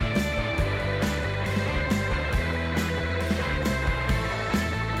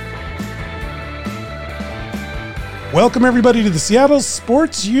Welcome, everybody, to the Seattle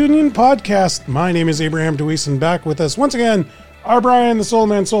Sports Union podcast. My name is Abraham DeWeese, and back with us once again are Brian the Soul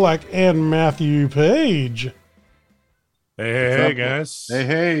Man Solak and Matthew Page. Hey, guys.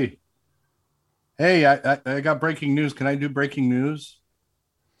 Hey, I got breaking news. Can I do breaking news?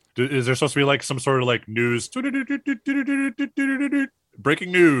 Is there supposed to be like some sort of like news?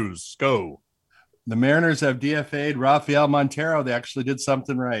 Breaking news. Go. The Mariners have DFA'd Rafael Montero. They actually did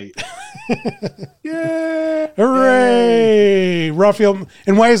something right. Yeah! Hooray! Yay. Rafael.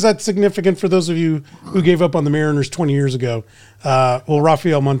 And why is that significant for those of you who gave up on the Mariners 20 years ago?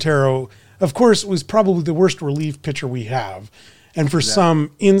 Rafael Montero, of course, was probably the worst relief pitcher we have. And for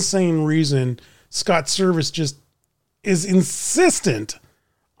some insane reason, Scott Service just is insistent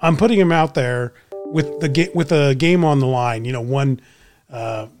on putting him out there with a game on the line. You know, one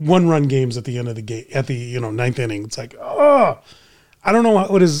run games at the end of the game, at the ninth inning. It's like, I don't know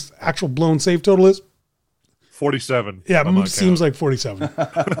what his actual blown save total is. 47. Yeah, seems like 47.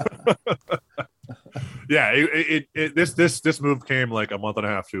 Yeah, this move came like a month and a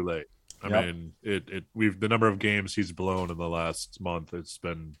half too late. I mean, the number of games he's blown in the last month, it's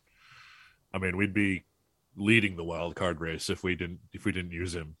been. I mean, we'd be leading the wild card race if we didn't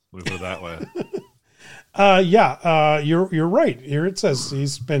use him. We put it that way. You're right. Here it says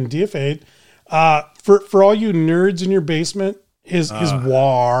he's been DFA'd. For all you nerds in your basement, his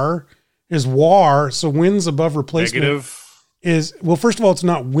WAR, so wins above replacement negative is, well, first of all, it's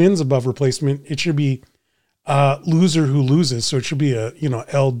not wins above replacement. It should be loser who loses. So it should be a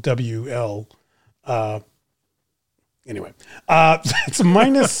LWL. Anyway, it's a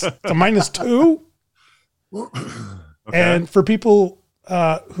 -2. Okay. And for people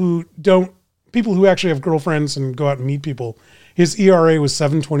who actually have girlfriends and go out and meet people, his ERA was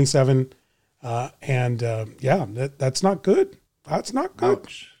 7.27. That's not good. That's not good.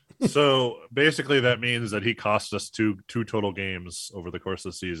 Ouch. So basically, that means that he cost us two total games over the course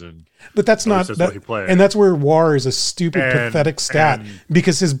of the season. But that's not that, he played. And that's where WAR is a stupid, pathetic stat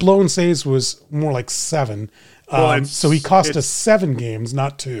because his blown saves was more like 7. So he cost us 7 games,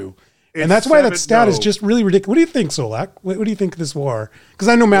 not 2. And that's why that stat is just really ridiculous. What do you think, Solak? What do you think of this WAR? Because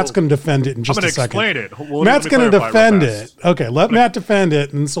I know Matt's going to defend it in just a second. I'm going to explain it. Matt's going to defend it. Okay, let Matt defend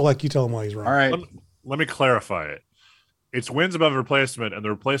it, and Solak, you tell him why he's wrong. All right. Let me clarify it. It's wins above replacement, and the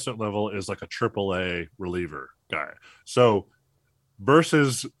replacement level is like a AAA reliever guy. So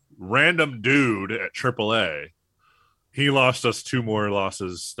versus random dude at AAA, he lost us 2 more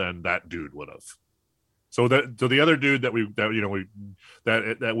losses than that dude would have. So the other dude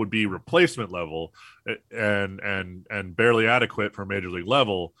that would be replacement level and barely adequate for major league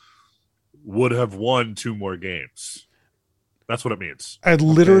level would have won 2 more games. That's what it means. I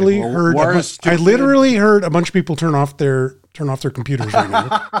literally heard a bunch of people turn off their computers right now.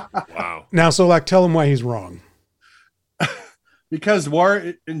 Wow. Now, Solak, tell him why he's wrong. Because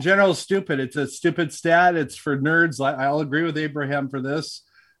WAR in general is stupid. It's a stupid stat. It's for nerds. I'll agree with Abraham for this.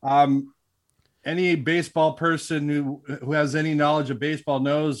 Any baseball person who has any knowledge of baseball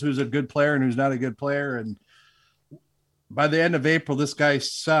knows who's a good player and who's not a good player. And by the end of April, this guy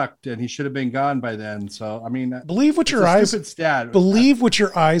sucked and he should have been gone by then. So, I mean, believe what your eyes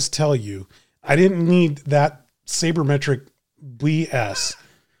tell you. I didn't need that sabermetric BS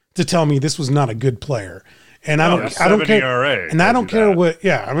to tell me this was not a good player. And I don't care. ERA, and I don't care what.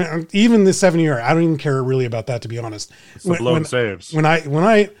 Yeah, I mean, even the 7 ERA, I don't even care really about that, to be honest. It's the blown saves.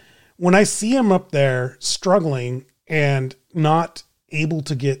 When I see him up there struggling and not able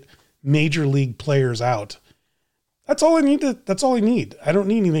to get major league players out, that's all I need. That's all I need. I don't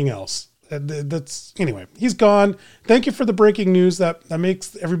need anything else. Anyway, he's gone. Thank you for the breaking news. That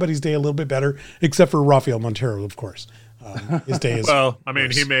makes everybody's day a little bit better, except for Rafael Montero, of course. His day is well. I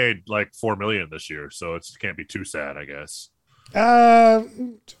mean, he made like $4 million this year, so it can't be too sad, I guess. I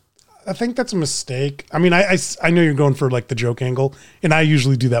think that's a mistake. I mean, I know you're going for like the joke angle, and I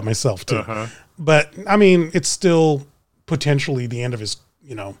usually do that myself too. But I mean, it's still potentially the end of his,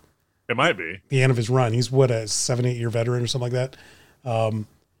 it might be the end of his run. He's what, a 7-8 year veteran or something like that. I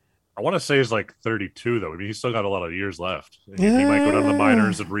want to say he's like 32 though. I mean, he's still got a lot of years left. He might go down to the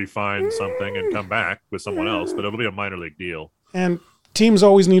minors and refine something and come back with someone else, but it'll be a minor league deal. And teams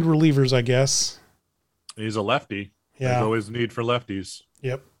always need relievers, I guess. He's a lefty. Yeah. There's always a need for lefties.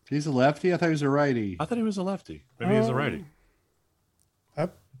 Yep. He's a lefty? I thought he was a righty. I thought he was a lefty. Maybe he's a righty.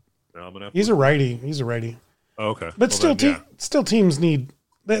 He's a righty. He's a righty. Oh, okay. But still teams need,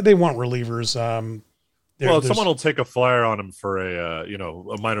 they want relievers. Someone will take a flyer on him for a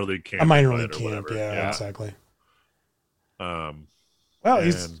minor league camp. A minor league camp, yeah, exactly. Well,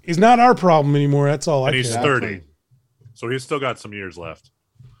 he's not our problem anymore. That's all. And he's 30, so he's still got some years left.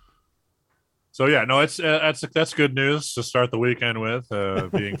 So yeah, no, it's that's good news to start the weekend with,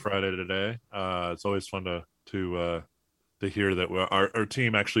 being Friday today. It's always fun to hear that our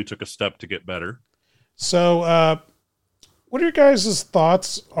team actually took a step to get better. So, what are your guys'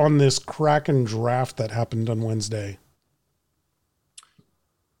 thoughts on this Kraken draft that happened on Wednesday?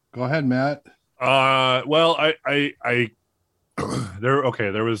 Go ahead, Matt. Well, I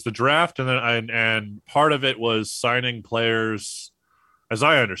there was the draft, and part of it was signing players, as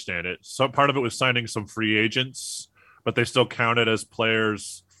I understand it. Some part of it was signing some free agents, but they still counted as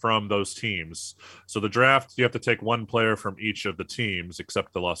players from those teams. So the draft, you have to take one player from each of the teams,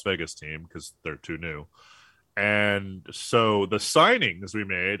 except the Las Vegas team because they're too new. And so the signings we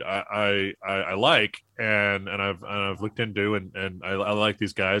made, I like, and I've looked into, and I like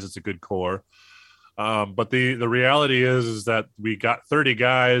these guys. It's a good core. But the reality is that we got 30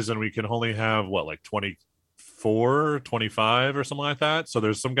 guys and we can only have like 24, 25 or something like that. So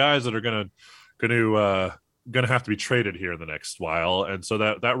there's some guys that are going to have to be traded here in the next while. And so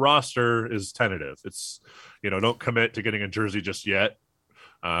that roster is tentative. It's, don't commit to getting a jersey just yet,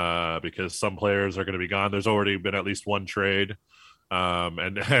 because some players are going to be gone. There's already been at least one trade.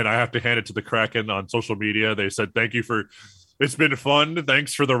 And I have to hand it to the Kraken on social media. They said, it's been fun.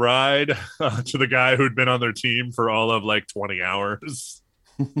 Thanks for the ride, to the guy who'd been on their team for all of like 20 hours.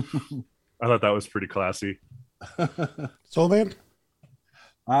 I thought that was pretty classy. So, man,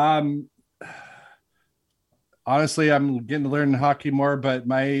 honestly, I'm getting to learn hockey more, but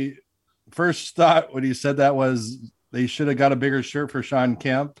my first thought when he said that was they should have got a bigger shirt for Sean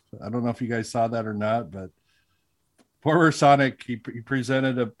Kemp. I don't know if you guys saw that or not, but poor Sonic, he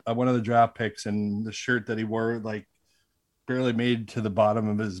presented one of the draft picks, and the shirt that he wore like barely made to the bottom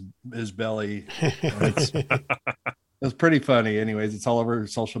of his belly. It was pretty funny. Anyways, it's all over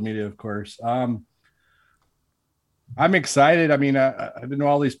social media, of course. I'm excited. I mean, I didn't know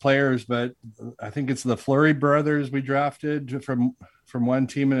all these players, but I think it's the Fleury brothers we drafted from one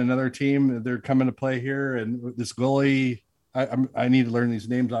team and another team. They're coming to play here, and this goalie, I need to learn these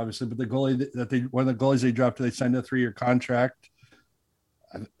names, obviously, but the goalie one of the goalies they drafted, they signed a 3-year contract.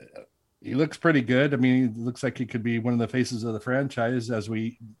 He looks pretty good. I mean, he looks like he could be one of the faces of the franchise as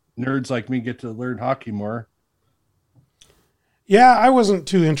we nerds like me get to learn hockey more. Yeah, I wasn't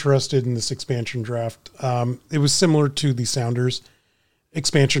too interested in this expansion draft. It was similar to the Sounders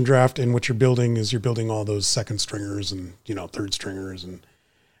expansion draft, and what you're building all those second stringers and third stringers, and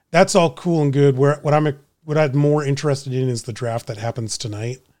that's all cool and good. What I'm more interested in is the draft that happens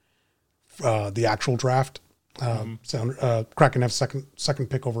tonight, the actual draft. Kraken have second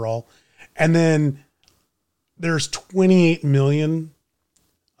pick overall. And then there's 28 million.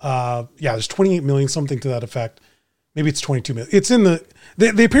 There's 28 million, something to that effect. Maybe it's 22 million. It's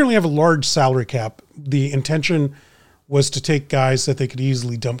they apparently have a large salary cap. The intention was to take guys that they could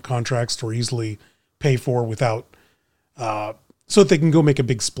easily dump contracts or easily pay for without, so that they can go make a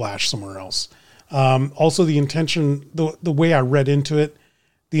big splash somewhere else. Also the intention, the way I read into it,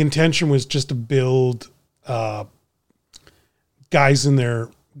 the intention was just to build, guys in their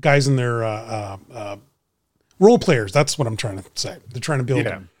role players. That's what I'm trying to say. They're trying to build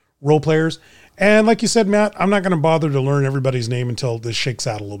role players. And like you said, Matt, I'm not going to bother to learn everybody's name until this shakes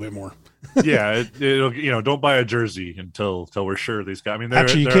out a little bit more. Yeah, it'll don't buy a jersey until we're sure these guys. I mean,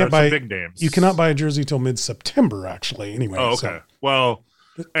 Actually, you there can't are some buy big names. You cannot buy a jersey till mid-September. Actually, anyway. Oh, okay. So. Well,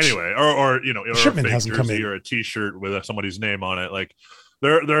 anyway, or a shipment fake hasn't come jersey in. or a T-shirt with somebody's name on it. Like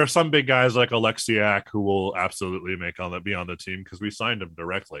there are some big guys like Alexiak who will absolutely be on the team because we signed him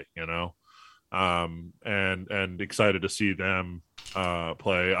directly. And excited to see them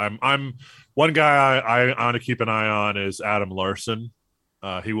play. I'm one guy I want to keep an eye on is Adam Larson.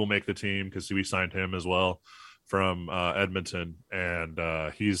 He will make the team because we signed him as well from Edmonton, and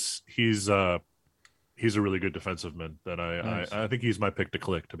he's a really good defensive-man that Nice. I think he's my pick to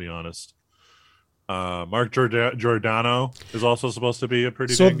click, to be honest. Mark Giordano is also supposed to be a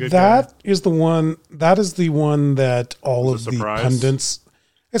pretty dang good guy. That is the one that all of the pundits.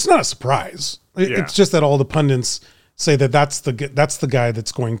 It's not a surprise. It's just that all the pundits say that's the guy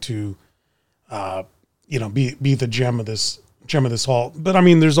that's going to, be the gem of this haul. But I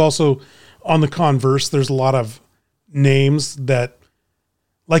mean, there's also on the converse, there's a lot of names that,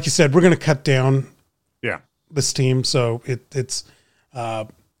 like you said, we're going to cut down. Yeah, this team. So it's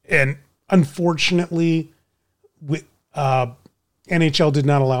and unfortunately, NHL did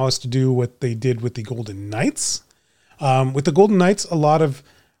not allow us to do what they did with the Golden Knights. With the Golden Knights, a lot of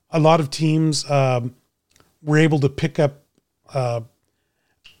teams were able to pick up. The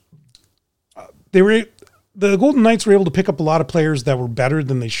Golden Knights were able to pick up a lot of players that were better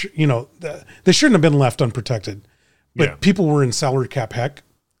than they should. They shouldn't have been left unprotected, but people were in salary cap heck,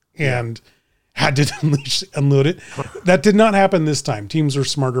 and had to unload it. That did not happen this time. Teams are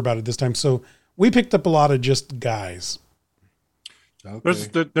smarter about it this time. So we picked up a lot of just guys.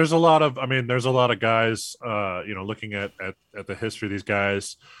 Okay. There's a lot of guys, looking at the history of these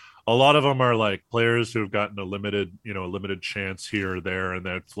guys, a lot of them are like players who have gotten a limited chance here or there, and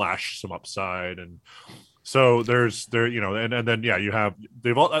then flash some upside. And so and then I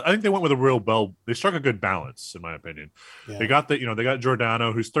think they went with a real they struck a good balance, in my opinion. Yeah. They got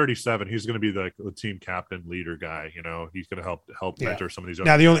Giordano, who's 37. He's going to be the team captain, leader guy. He's going to help mentor some of these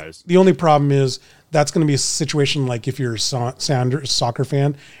other guys. The only problem is that's going to be a situation like if you're a soccer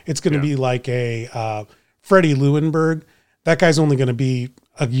fan, it's going to be like a Freddie Leuenberg. That guy's only going to be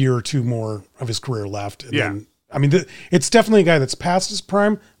a year or two more of his career left. And then, it's definitely a guy that's past his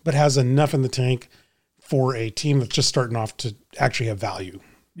prime, but has enough in the tank for a team that's just starting off to actually have value.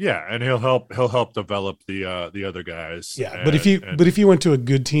 Yeah, and he'll help develop the other guys. Yeah, but if you went to a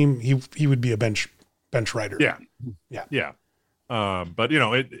good team, he would be a bench rider. Yeah. But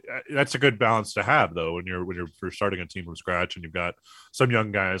that's a good balance to have though when you're first starting a team from scratch, and you've got some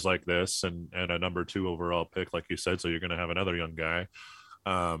young guys like this and a number 2 overall pick, like you said. So you're going to have another young guy.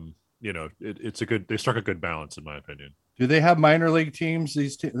 They struck a good balance, in my opinion. Do they have minor league teams,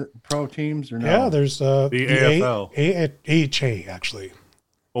 these pro teams, or no? Yeah, there's the AFL. AHA, actually.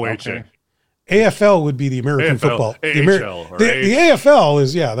 OHA. Okay. AFL would be the American football. AHL. The AFL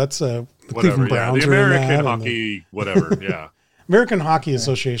is, that's Cleveland Browns. The American hockey, whatever, yeah. American Hockey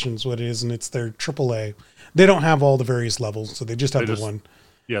Association is what it is, and it's their AAA. They don't have all the various levels, so they just have the one.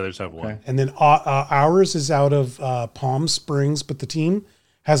 Yeah, they just have one. And then ours is out of Palm Springs, but the team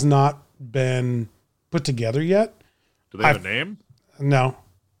has not been put together yet. Do they have a name? No.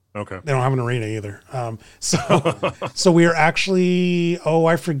 Okay. They don't have an arena either. So we are actually,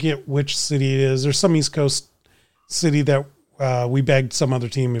 I forget which city it is. There's some East Coast city that we begged some other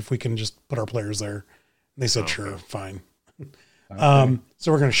team if we can just put our players there. They said, sure, fine. Okay.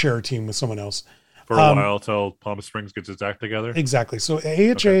 So we're going to share a team with someone else. For a while till Palm Springs gets its act together? Exactly. So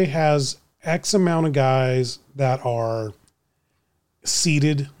AHA has X amount of guys that are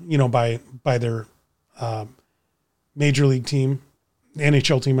seeded, by their major league team, the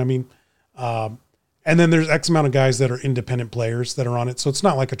NHL team, I mean. And then there's X amount of guys that are independent players that are on it. So it's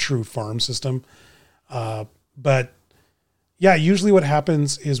not like a true farm system. But yeah, usually what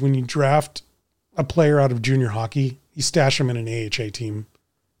happens is when you draft a player out of junior hockey, you stash them in an AHA team.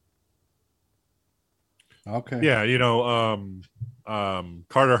 Okay. Yeah,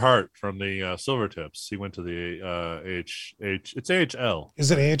 Carter Hart from the Silvertips. He went to the it's AHL.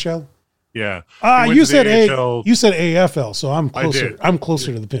 Is it AHL? Yeah. You said AFL, so I'm closer. I'm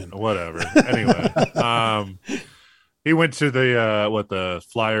closer to the pin. Whatever. Anyway, he went to the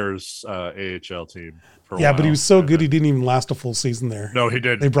Flyers AHL team for a while. But he was so good he didn't even last a full season there. No, he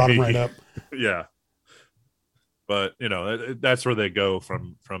didn't. They brought him right up. Yeah. But that's where they go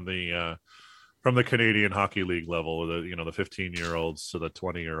from the Canadian Hockey League level, the 15-year-olds to the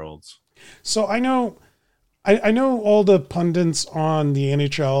 20-year-olds. So I know all the pundits on the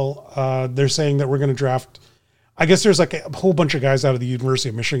NHL. They're saying that we're going to draft. I guess there's like a whole bunch of guys out of the University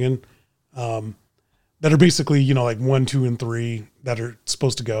of Michigan that are basically like 1, 2, and 3 that are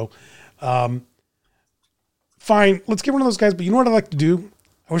supposed to go. Fine, let's get one of those guys. But you know what I'd like to do?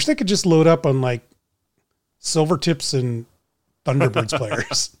 I wish they could just load up on like Silvertips and Thunderbirds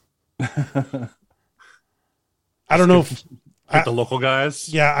players. I don't know if the local guys.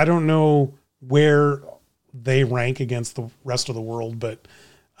 Yeah, I don't know where they rank against the rest of the world, but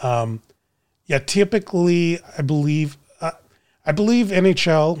typically I believe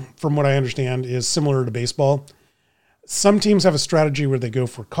NHL, from what I understand, is similar to baseball. Some teams have a strategy where they go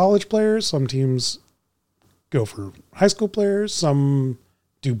for college players. Some teams go for high school players. Some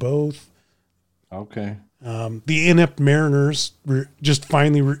do both. Okay. The inept Mariners just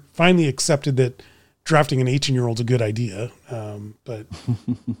finally accepted that drafting an 18-year-old is a good idea. But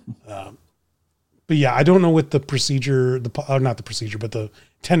yeah, I don't know what the procedure, not the procedure, but the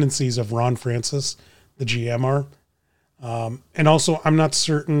tendencies of Ron Francis, the GM, are. And also, I'm not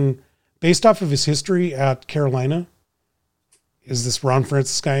certain, based off of his history at Carolina, is this Ron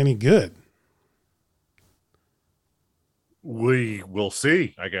Francis guy any good? We will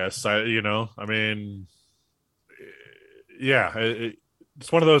see, I guess.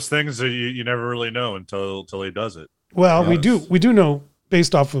 It's one of those things that you never really know until he does it. Well, we do know,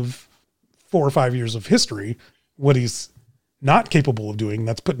 based off of 4 or 5 years of history, what he's not capable of doing.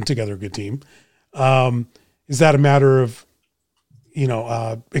 That's putting together a good team. Is that a matter of,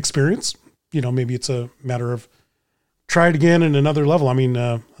 experience? Maybe it's a matter of try it again in another level. I mean,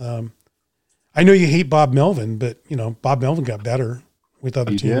 I know you hate Bob Melvin, but Bob Melvin got better with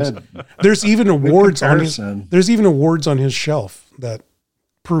other He teams. did. There's even awards on his. comparison. There's even awards on his shelf that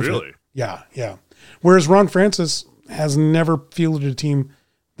prove Really? it. Yeah, yeah. Whereas Ron Francis has never fielded a team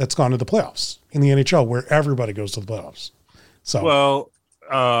that's gone to the playoffs in the NHL, where everybody goes to the playoffs. So Well,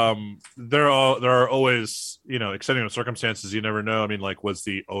 there are always, extenuating circumstances. You never know. I mean, like, was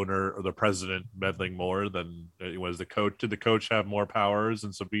the owner or the president meddling more than was the coach? Did the coach have more powers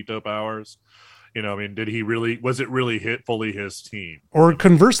and some veto powers? I mean, was it really fully his team? or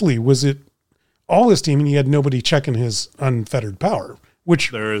conversely, was it all his team and he had nobody checking his unfettered power?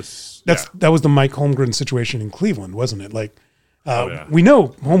 Which that was the Mike Holmgren situation in Cleveland, wasn't it? Like, we know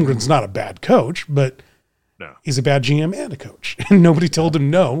Holmgren's not a bad coach, but no, he's a bad GM and a coach, and nobody told him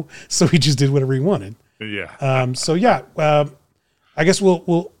no, so he just did whatever he wanted. Yeah. I guess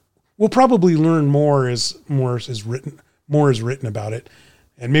we'll probably learn more as more is written about it,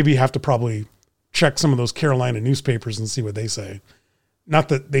 and maybe have to probably check some of those Carolina newspapers and see what they say. Not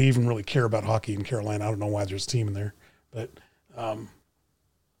that they even really care about hockey in Carolina. I don't know why there's a team in there, but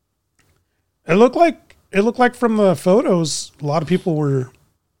it looked like from the photos, a lot of people were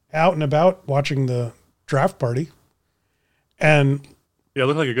out and about watching the draft party, and yeah, it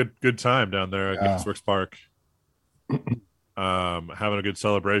looked like a good time down there at Gibbsworks Park. Having a good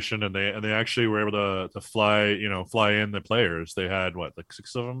celebration, and they actually were able to fly in the players. They had like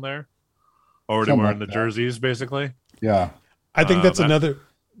 6 of them there, already wearing the jerseys, basically. Yeah, I think that's another.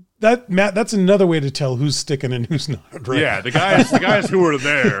 That's another way to tell who's sticking and who's not. Right? Yeah, the guys who were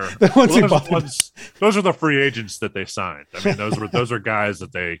there, those are the free agents that they signed. I mean, those are guys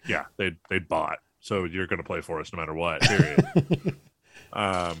that they bought. So you're going to play for us no matter what. Period.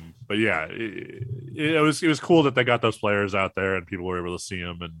 But yeah, it was cool that they got those players out there and people were able to see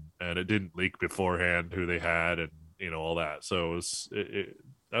them, and it didn't leak beforehand who they had and all that. So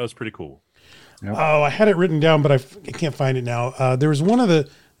that was pretty cool. Yep. Oh, I had it written down, but I can't find it now. There was one of the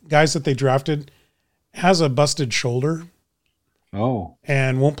guys that they drafted has a busted shoulder. Oh,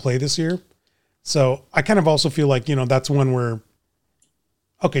 and won't play this year. So I kind of also feel like, that's one where,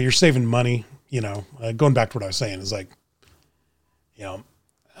 okay, you're saving money, going back to what I was saying is like,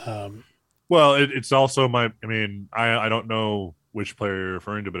 well, it's also I don't know which player you're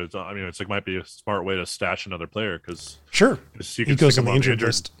referring to, but it's like might be a smart way to stash another player because sure, you he can goes stick on the him injured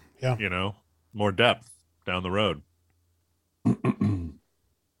list. Yeah. More depth down the road.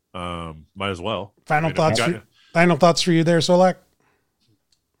 Might as well. Final thoughts for you there, Solak?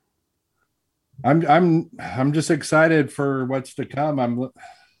 I'm just excited for what's to come.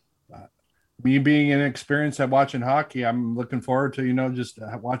 Me being inexperienced at watching hockey, I'm looking forward to just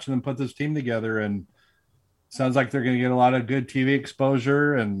watching them put this team together, and sounds like they're going to get a lot of good TV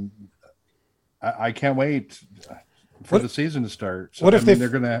exposure, and I can't wait for the season to start. So, what if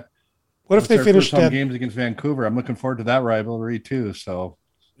they finish some games against Vancouver? I'm looking forward to that rivalry too. So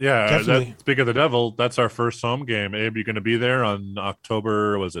yeah, speak of the devil, that's our first home game. Abe, you going to be there on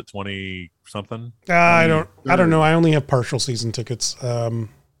October? Was it 20 something? I don't know. I only have partial season tickets.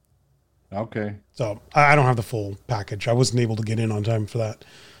 Okay. So I don't have the full package. I wasn't able to get in on time for that.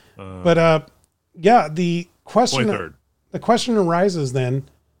 But the question arises then,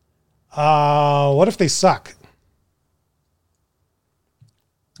 what if they suck?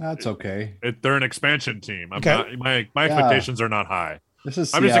 That's okay. They're an expansion team. Okay. My expectations are not high. This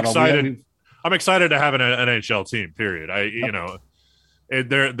is I'm Seattle. just excited. I'm excited to have an NHL team. Period.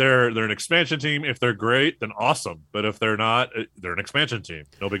 They're an expansion team. If they're great, then awesome. But if they're not, they're an expansion team.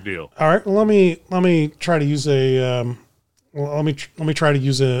 No big deal. All right. Well, let me try to use a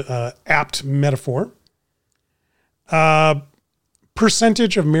apt metaphor.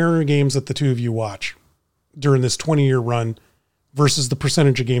 Percentage of Mariner games that the two of you watch during this 20-year run versus the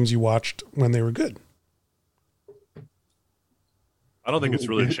percentage of games you watched when they were good. I don't think it's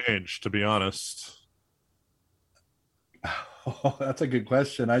really changed, to be honest. Oh, that's a good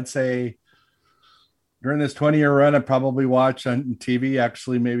question. I'd say during this 20-year run, I probably watched on TV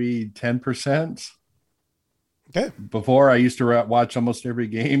actually maybe 10%. Okay. Before, I used to watch almost every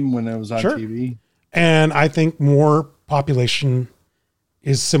game when it was on TV. And I think more population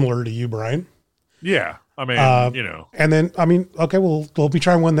is similar to you, Brian. Yeah. I mean, And then, okay, we'll be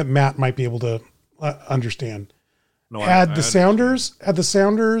trying one that Matt might be able to understand. No, Had the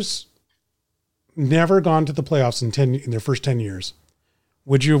Sounders never gone to the playoffs in their first 10 years,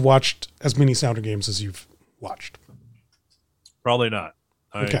 would you have watched as many Sounder games as you've watched? Probably not.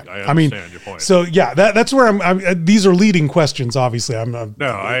 Okay. I understand your point. So yeah, that's where I'm these are leading questions. Obviously, I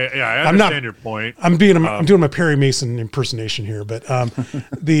understand your point. I'm doing my Perry Mason impersonation here, but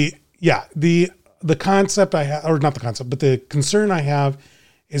the concept I have, or not the concept, but the concern I have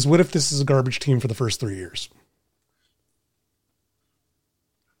is what if this is a garbage team for the first 3 years?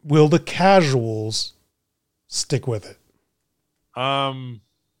 will the casuals stick with it? I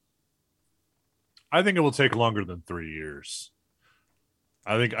think it will take longer than 3 years.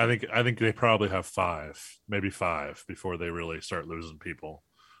 I think they probably have 5, maybe 5 before they really start losing people.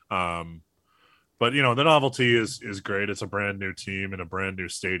 But the novelty is great. It's a brand new team in a brand new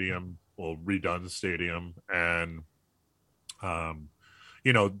stadium, redone stadium, and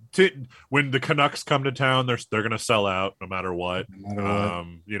when the Canucks come to town, they're going to sell out no matter what.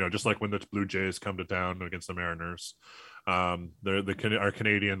 Just like when the Blue Jays come to town against the Mariners, our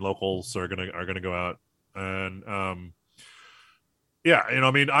Canadian locals are going to go out, and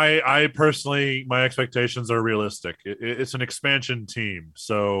I personally, my expectations are realistic. It's an expansion team,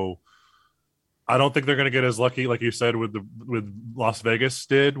 so I don't think they're going to get as lucky, like you said, with Las Vegas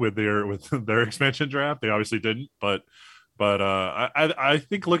did with their expansion draft. They obviously didn't, but I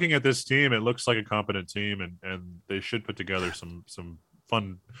think looking at this team, it looks like a competent team, and they should put together some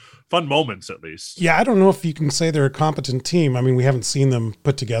fun moments at least. Yeah, I don't know if you can say they're a competent team. I mean, we haven't seen them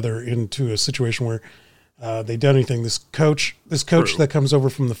put together into a situation where they've done anything. This coach True. that comes over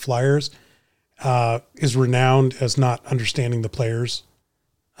from the Flyers is renowned as not understanding the players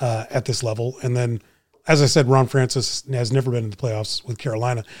at this level. And then, as I said, Ron Francis has never been in the playoffs with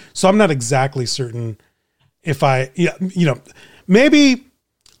Carolina. So I'm not exactly certain if maybe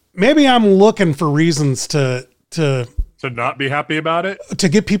I'm looking for reasons to not be happy about it, to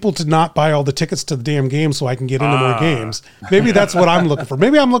get people to not buy all the tickets to the damn game so I can get into more games. Maybe that's what I'm looking for.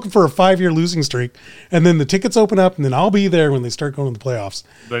 Maybe I'm looking for a 5-year losing streak, and then the tickets open up, and then I'll be there when they start going to the playoffs.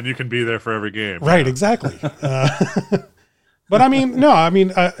 Then you can be there for every game. Right, exactly. But I mean,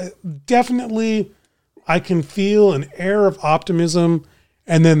 definitely I can feel an air of optimism,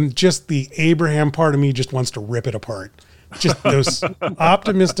 and then just the Abraham part of me just wants to rip it apart. Just those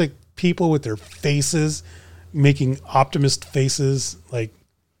optimistic people with their faces making optimist faces, like,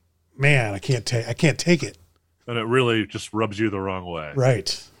 man, I can't take it. And it really just rubs you the wrong way.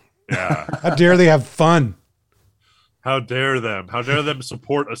 Right. Yeah. How dare they have fun? How dare them? How dare them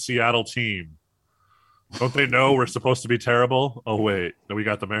support a Seattle team? Don't they know we're supposed to be terrible? Oh wait, no, we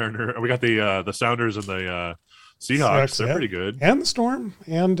got the the Sounders and the Seahawks. They're pretty good, and the Storm,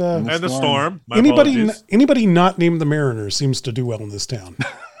 and the Storm. Anybody not named the Mariners seems to do well in this town.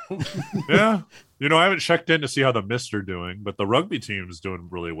 Yeah, I haven't checked in to see how the Mist are doing, but the rugby team is doing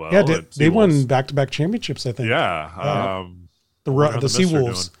really well. Yeah, they won back-to-back championships, I think. Yeah, the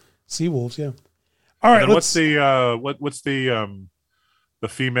Seawolves. Yeah. All right. What's the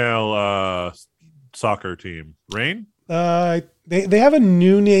female soccer team? Rain? They have a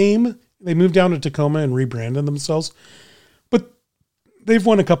new name. They moved down to Tacoma and rebranded themselves, but they've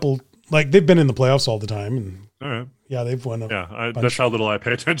won a couple. Like, they've been in the playoffs all the time, and all right. Yeah, they've won. That's how little I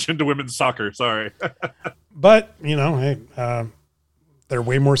pay attention to women's soccer. Sorry, but hey, they're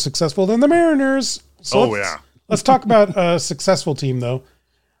way more successful than the Mariners. So let's talk about a successful team though.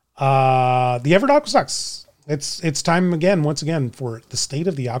 The Everett AquaSox. It's time once again for the state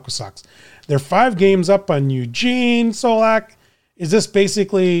of the AquaSox. They're 5 games up on Eugene. Solak, is this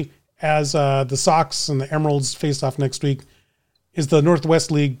basically as the Sox and the Emeralds face off next week? Is the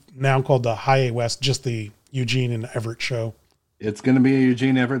Northwest League now called the High A West just the Eugene and Everett show? It's going to be a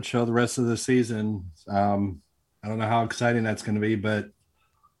Eugene Everett show the rest of the season. I don't know how exciting that's going to be, but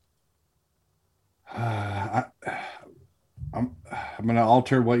I'm going to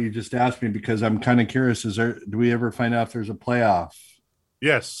alter what you just asked me because I'm kind of curious. Do we ever find out if there's a playoff?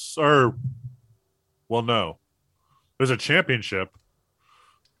 Yes. No. There's a championship.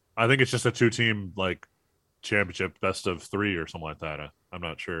 I think it's just a 2-team championship, best of 3 or something like that. I'm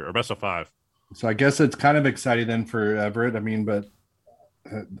not sure, or best of 5. So I guess it's kind of exciting then for Everett. I mean, but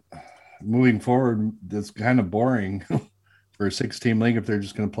moving forward, it's kind of boring for a 6-team league if they're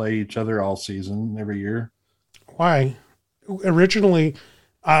just going to play each other all season, every year. Why? Originally,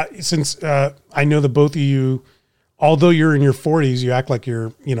 since I know that both of you, although you're in your 40s, you act like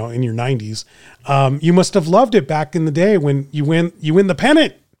you're in your 90s. You must have loved it back in the day when you win the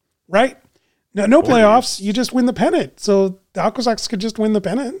pennant, right? No playoffs. You just win the pennant. So the AquaSox could just win the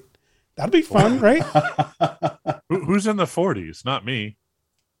pennant. That'd be fun, right? Who's in the 40s? Not me.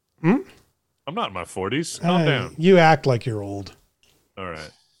 I'm not in my 40s. Calm down. You act like you're old. All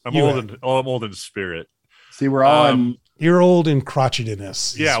right. I'm old in spirit. See, we're all you're old in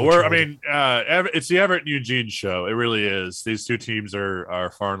crotchetedness. Yeah, it's the Everett and Eugene show. It really is. These 2 teams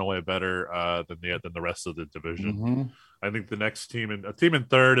are far and away better than the rest of the division. Mm-hmm. I think the next team in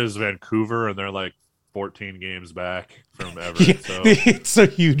 3rd is Vancouver, and they're 14 games back from Everett. Yeah, so it's a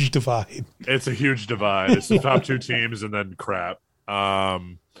huge divide. It's a huge divide. It's the top 2 teams and then crap.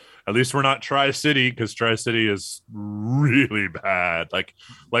 At least we're not Tri-City, because Tri-City is really bad. Like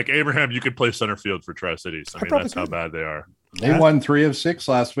Abraham, you could play center field for Tri-Cities. I mean, that's how bad they are. They won 3 of 6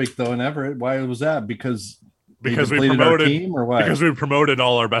 last week, though, in Everett. Why was that? Because we promoted our team, or what? Because we promoted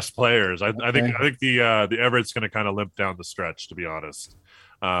all our best players. I think the Everett's going to kind of limp down the stretch, to be honest.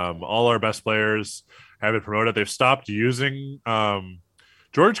 All our best players have been promoted. They've stopped using.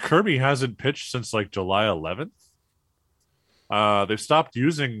 George Kirby hasn't pitched since like July 11th. They've stopped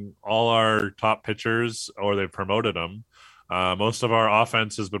using all our top pitchers, or they've promoted them. Most of our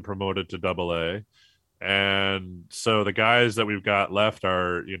offense has been promoted to AA. And so the guys that we've got left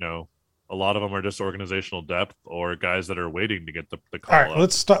are, a lot of them are just organizational depth or guys that are waiting to get the call up. All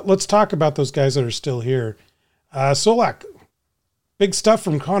right, let's talk about those guys that are still here. Solak, big stuff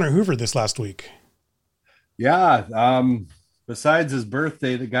from Connor Hoover this last week. Yeah. Besides his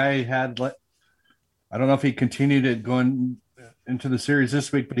birthday, the guy had, I don't know if he continued it going into the series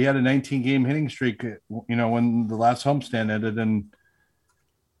this week, but he had a 19-game hitting streak, when the last homestand ended. And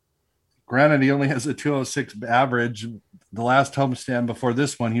granted, he only has a 206 average. The last homestand before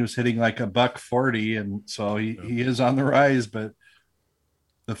this one, he was hitting like $140, and so he is on the rise. But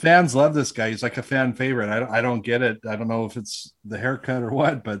the fans love this guy. He's like a fan favorite. I don't get it. I don't know if it's the haircut or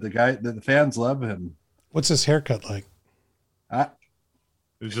what, but the fans love him. What's his haircut like?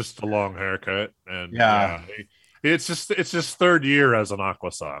 It's just a long haircut, and it's just third year as an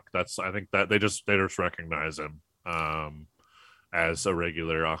Aqua Sock. I think that they just recognize him as a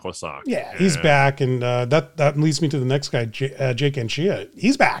regular Aqua Sock. Yeah, he's back, and that leads me to the next guy, Jake Anchia.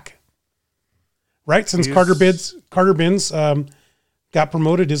 He's back, right? Since Carter Binns got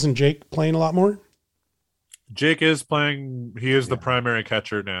promoted, isn't Jake playing a lot more? Jake is playing. He is the primary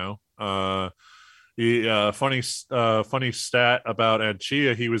catcher now. Funny stat about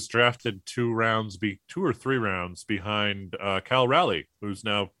Anchia. He was drafted 2 or 3 rounds behind Cal Raleigh, who's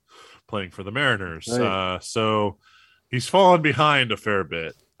now playing for the Mariners. Right. So he's fallen behind a fair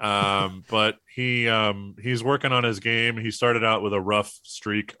bit. But he's working on his game. He started out with a rough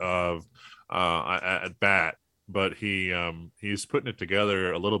streak of at bat, but he's putting it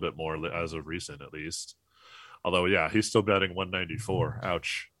together a little bit more as of recent, at least. Although, he's still batting 194.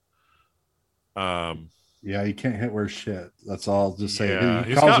 Ouch. He can't hit worth shit. That's all I'll just say. Yeah,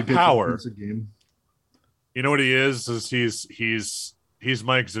 he's got power. Game. You know what he is he's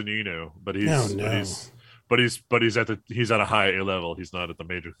Mike Zunino, but he's at a high A level. He's not at the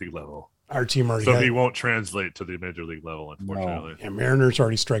major league level. Our team already he won't translate to the major league level, unfortunately. No. Yeah, Mariners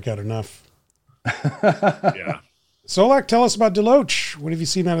already strike out enough. Yeah. Solak, tell us about Deloach. What have you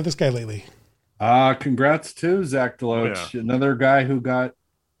seen out of this guy lately? Congrats to Zach Deloach, another guy who got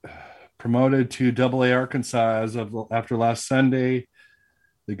promoted to AA Arkansas after last Sunday.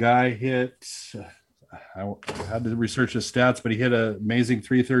 The guy hit, I had to research his stats, but he hit an amazing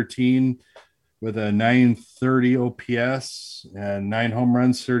 313 with a 930 OPS and 9 home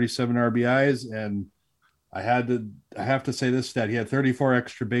runs, 37 RBIs. And I have to say this stat: he had 34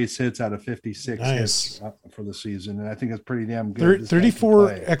 extra base hits out of 56 hits for the season, and I think it's pretty damn good.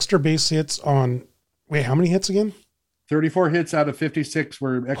 34 extra base hits on. Wait, how many hits again? 34 hits out of 56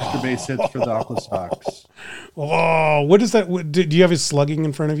 were extra base hits for the Aqua Sox. Oh, what is that? Do you have his slugging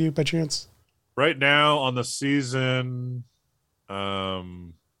in front of you by chance? Right now on the season,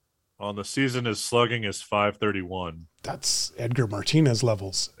 his slugging is 531. That's Edgar Martinez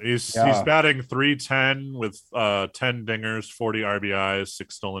levels. He's batting 310 with 10 dingers, 40 RBIs,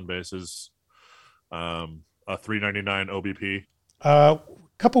 6 stolen bases, a 399 OBP. A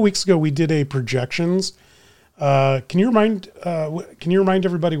couple weeks ago, we did a projections. Can you remind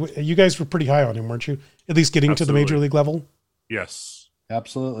everybody? You guys were pretty high on him, weren't you? At least getting to the major league level. Yes,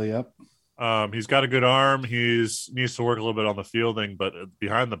 absolutely. Yep. He's got a good arm. Needs to work a little bit on the fielding, but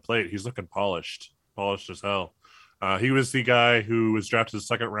behind the plate, he's looking polished as hell. He was the guy who was drafted the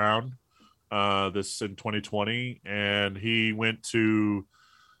second round this in 2020, and he went to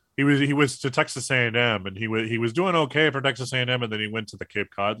Texas A&M, and he was doing okay for Texas A&M, and then he went to the Cape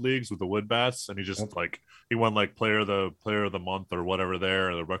Cod leagues with the Wood Bats, and he just he won like player of the month or whatever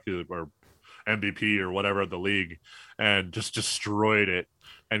there, or the rookie or MVP or whatever of the league, and just destroyed it.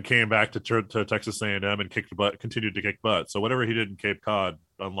 And came back to Texas A&M and continued to kick butt. So whatever he did in Cape Cod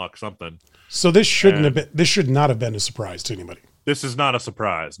unlocked something. So this should not have been a surprise to anybody. This is not a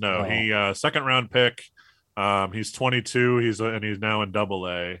surprise. No, he second round pick. He's 22. He's now in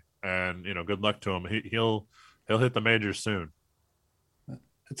AA, and good luck to him. He'll hit the majors soon.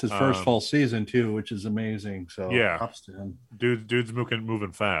 It's his first full season too, which is amazing. So props to him. Dude's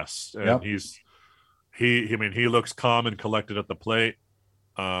moving fast, and he looks calm and collected at the plate.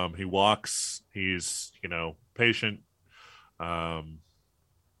 He walks. He's patient.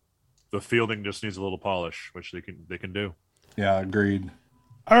 the fielding just needs a little polish, which they can do. Yeah, agreed.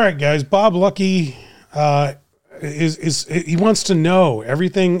 All right, guys. Bob Lucky he wants to know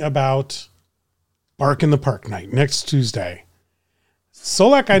everything about Bark in the Park Night next Tuesday.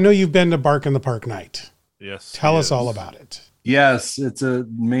 Solak, I know you've been to Bark in the Park Night. Yes. Tell us all about it. Yes, it's an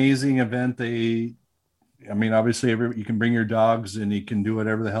amazing event. Obviously, you can bring your dogs and you can do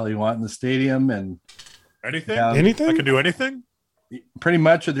whatever the hell you want in the stadium and anything. Anything? I can do anything. Pretty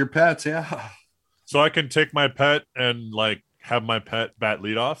much with your pets, yeah. So I can take my pet and like have my pet bat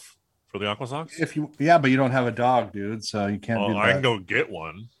lead off for the Aqua Sox? But you don't have a dog, dude, so you can't do that. I can go get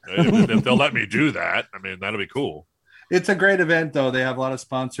one. If they'll let me do that, I mean, that'll be cool. It's a great event, though. They have a lot of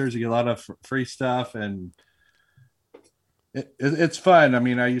sponsors. You get a lot of free stuff, and it's fun. I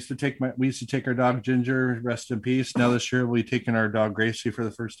mean, we used to take our dog Ginger, rest in peace. Now this year we'll be taking our dog Gracie for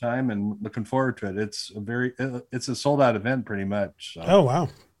the first time, and looking forward to it. It's a sold out event pretty much. So. Oh wow!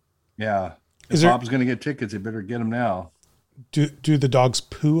 Yeah, if Bob's going to get tickets, you better get them now. Do the dogs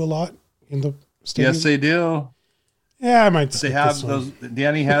poo a lot in the stadium? Yes, they do. Yeah, I might. They have those.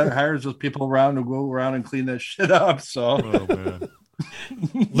 Danny hires those people around to go around and clean that shit up. So, oh man,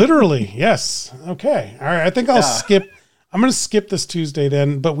 literally, yes. Okay, all right. I think I'll skip. I'm going to skip this Tuesday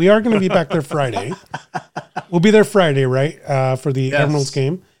then, but we are going to be back there Friday. We'll be there Friday, right, for the Emeralds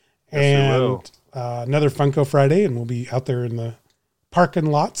game, and another Funko Friday, and we'll be out there in the parking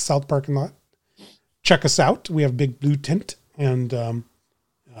lot, South parking lot. Check us out. We have a big blue tent, and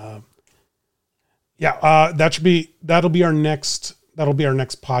that'll be our next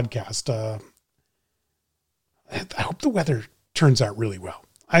podcast. I hope the weather turns out really well.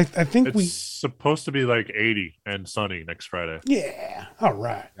 I think it's supposed to be like 80 and sunny next Friday. Yeah. All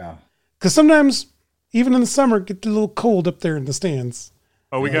right. Yeah. Because sometimes, even in the summer, it gets a little cold up there in the stands.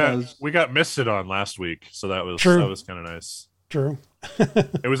 Oh, we got misted on last week, so that was kind of nice. True.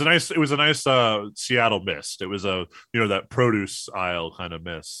 It was a nice Seattle mist. It was that produce aisle kind of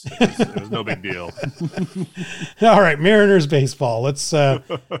mist. It was no big deal. All right, Mariners baseball. Let's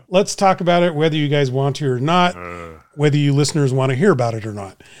talk about it, whether you guys want to or not, whether you listeners want to hear about it or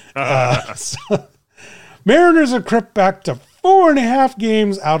not. Mariners have crept back to 4.5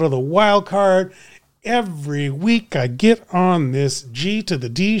 games out of the wild card. Every week I get on this G to the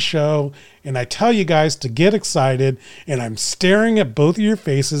D show and I tell you guys to get excited, and I'm staring at both of your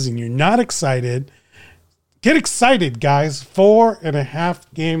faces and you're not excited. Get excited, guys.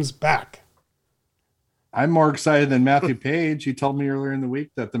 4.5 games back. I'm more excited than Matthew Page. He told me earlier in the week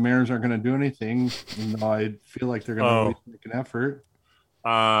that the Mariners aren't going to do anything. I feel like they're going to at least make an effort.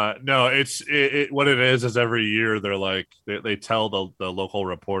 No, it's what it is every year they're like they tell the local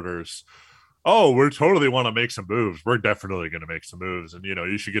reporters, oh, we totally want to make some moves. We're definitely going to make some moves, and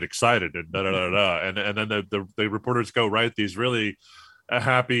you should get excited and da da da da. And then the reporters go write these really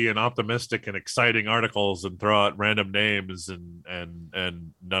happy and optimistic and exciting articles and throw out random names, and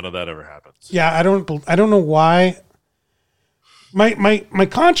none of that ever happens. Yeah, I don't know why. My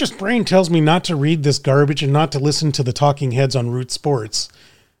conscious brain tells me not to read this garbage and not to listen to the talking heads on Root Sports,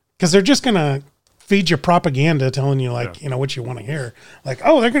 because they're just gonna feed you propaganda telling you what you want to hear. Like,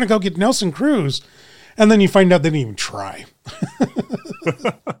 oh, they're going to go get Nelson Cruz. And then you find out they didn't even try.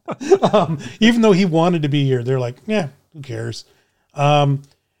 Even though he wanted to be here, they're like, yeah, who cares? And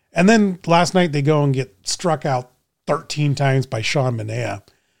then last night they go and get struck out 13 times by Sean Manaea,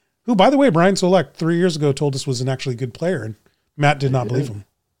 who, by the way, Brian Solak 3 years ago told us was an actually good player, and Matt did not believe him.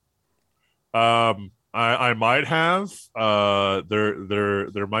 I might have.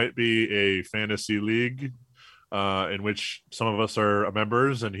 There might be a fantasy league in which some of us are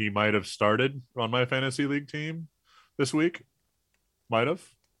members, and he might have started on my fantasy league team this week. Might have,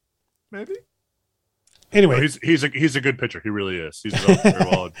 maybe. Anyway, no, he's a good pitcher. He really is. He's very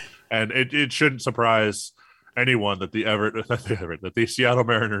well, and it shouldn't surprise anyone that the Seattle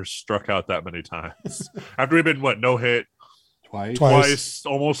Mariners struck out that many times after we've been no hit twice,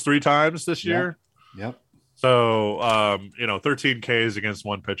 almost 3 times this year. Yep. So, 13 Ks against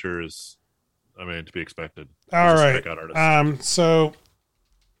one pitcher is, to be expected. All right.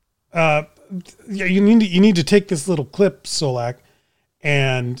 You need to take this little clip, Solak,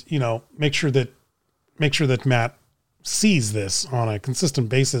 and make sure that Matt sees this on a consistent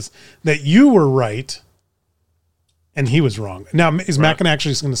basis, that you were right and he was wrong. Now, is Matt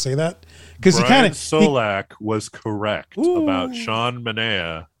actually going to say that? Because Solak was correct about Sean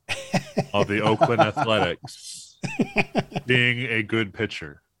Manaea of the Oakland Athletics being a good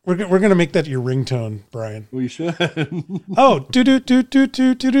pitcher. We're gonna make that your ringtone, Brian. We should. Oh, do.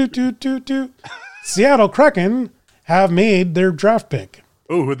 Seattle Kraken have made their draft pick.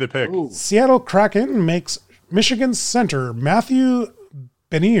 Oh, who'd they pick? Ooh. Seattle Kraken makes Michigan center Matthew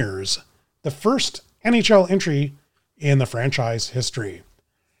Beniers, the first NHL entry in the franchise history.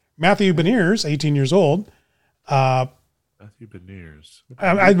 Matthew Beniers, 18 years old. Matthew Beniers.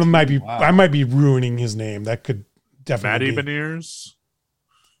 I might be ruining his name. That could definitely Matty be. Beniers.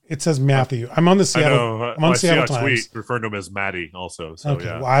 It says Matthew. I'm on the Seattle. I'm on I Seattle see a Times. tweet referring to him as Matty also. So Okay,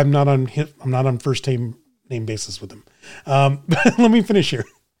 yeah. well, I'm not on first name basis with him. But let me finish here.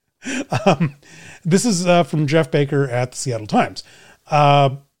 This is from Jeff Baker at the Seattle Times.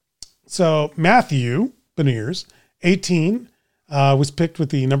 So Matthew Beniers, 18, was picked with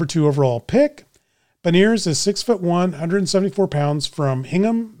the number 2 overall pick. Beniers is 6'1", 174 pounds, from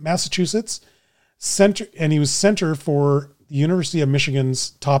Hingham, Massachusetts. And he was center for the University of Michigan's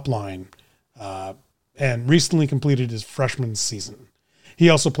top line, and recently completed his freshman season. He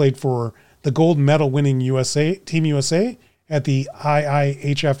also played for the gold medal winning Team USA at the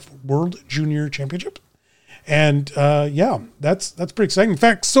IIHF World Junior Championship. And that's pretty exciting. In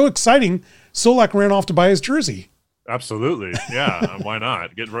fact, so exciting, Solak ran off to buy his jersey. Absolutely. Yeah. Why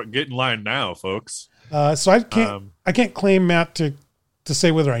not? Get in line now, folks. So I can't claim, Matt, to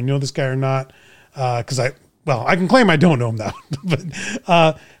say whether I know this guy or not. Cause I can claim I don't know him now,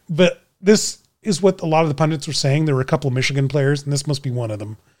 but this is what a lot of the pundits were saying. There were a couple of Michigan players, and this must be one of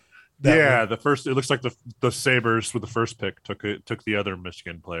them. It looks like the Sabres with the first pick took the other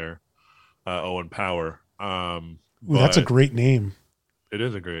Michigan player, Owen Power. That's a great name. It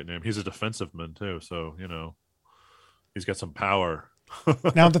is a great name. He's a defensive-man too. So, he's got some power.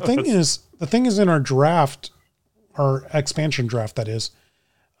 Now the thing is in our draft, our expansion draft, that is,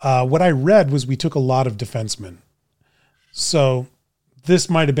 what I read was we took a lot of defensemen. So this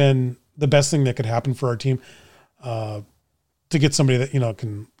might've been the best thing that could happen for our team, to get somebody that,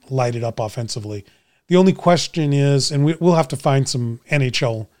 can light it up offensively. The only question is, and we'll have to find some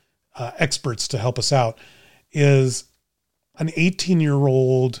NHL experts to help us out, is an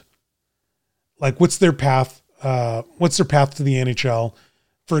 18-year-old, like what's their path? What's their path to the NHL?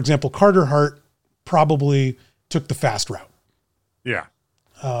 For example, Carter Hart probably took the fast route. Yeah.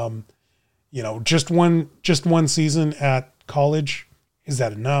 Just one season at college. Is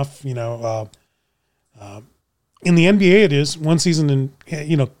that enough? In the NBA, it is one season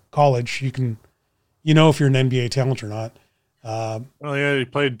in, college. You can, if you're an NBA talent or not. He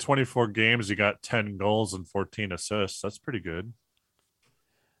played 24 games. He got 10 goals and 14 assists. That's pretty good.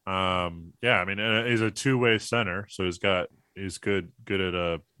 He's a two-way center, so he's good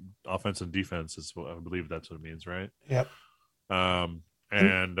at offense and defense. I believe that's what it means, right? Yep. He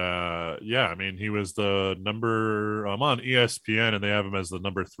was the number. I'm on ESPN, and they have him as the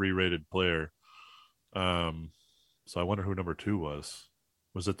number 3 rated player. So I wonder who number 2 was.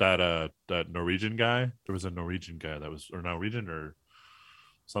 Was it that Norwegian guy? There was a Norwegian guy that was, or Norwegian or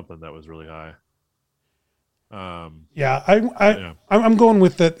something that was really high. I'm going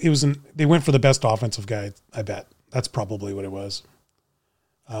with that. They went for the best offensive guy. I bet that's probably what it was.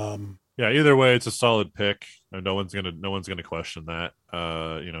 Either way, it's a solid pick. And no one's gonna question that.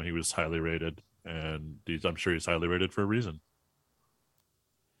 He was highly rated, and I'm sure he's highly rated for a reason.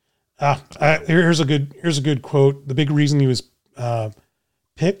 Here's a good quote. The big reason he was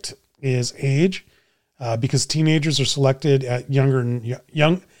picked is age, because teenagers are selected at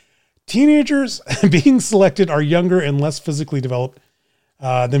young. Teenagers being selected are younger and less physically developed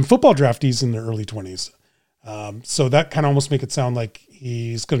than football draftees in their early 20s. So that kind of almost make it sound like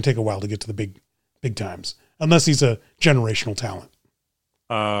he's going to take a while to get to the big times, unless he's a generational talent.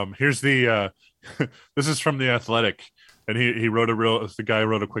 Here's the this is from The Athletic, and the guy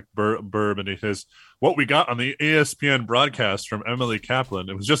wrote a quick burb, and he says, "What we got on the ESPN broadcast from Emily Kaplan,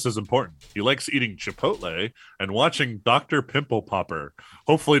 it was just as important. He likes eating Chipotle and watching Dr. Pimple Popper.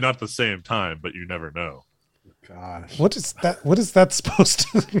 Hopefully not the same time, but you never know." Gosh. What is that supposed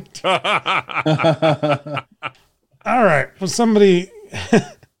to All right. Well, somebody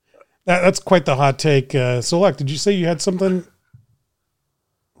that's quite the hot take. Solak, did you say you had something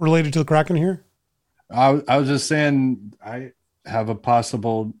related to the Kraken here? I was just saying I have a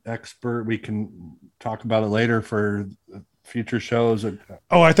possible expert. We can talk about it later for future shows.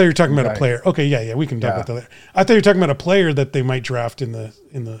 Oh, I thought you were talking about a player. Okay, yeah, we can talk about that later. I thought you were talking about a player that they might draft in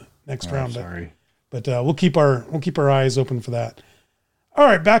the next round. Sorry. But we'll keep our eyes open for that. All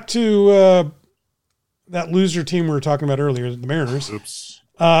right, back to that loser team we were talking about earlier, the Mariners. Oops.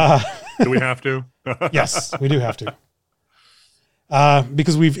 Do we have to? Yes, we do have to.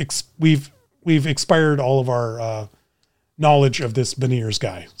 Because we've expired all of our knowledge of this Beniers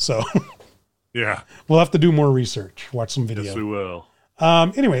guy. So yeah, we'll have to do more research, watch some video. Yes, we will.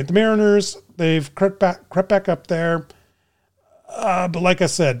 Anyway, the Mariners, they've crept back up there. But like I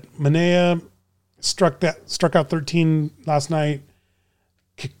said, Manea struck out 13 last night.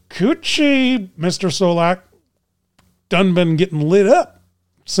 Coochie, Mr. Solak, done been getting lit up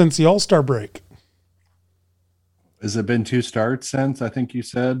since the All-Star break. Has it been 2 starts since? I think you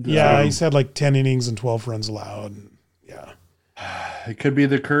said. Yeah, he's had like 10 innings and 12 runs allowed. Yeah. It could be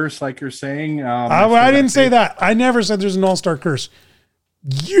the curse, like you're saying. I didn't say that. I never said there's an all-star curse.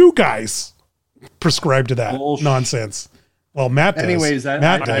 You guys prescribe to that nonsense. Well, Matt does. Anyways, I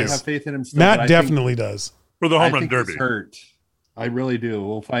have faith in him still. Matt definitely does. For the home run derby. He's hurt. I really do.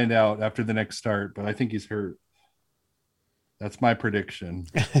 We'll find out after the next start, but I think he's hurt. That's my prediction.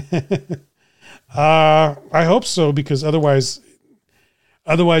 I hope so, because otherwise,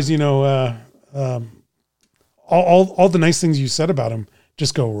 you know, all the nice things you said about him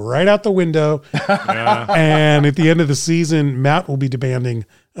just go right out the window. Yeah. And at the end of the season, Matt will be demanding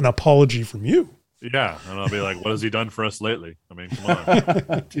an apology from you. Yeah. And I'll be like, what has he done for us lately? I mean, come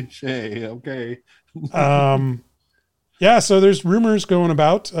on. Touche. Okay. Yeah. So there's rumors going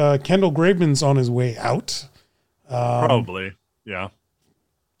about Kendall Graveman's on his way out. Probably. Yeah.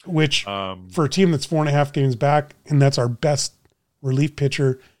 Which for a team that's 4.5 games back, and that's our best relief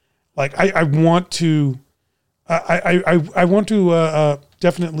pitcher, like I want to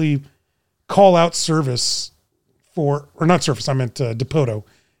definitely call out Service or not Service. I meant Dipoto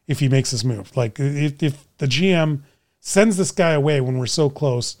if he makes this move. Like if the GM sends this guy away when we're so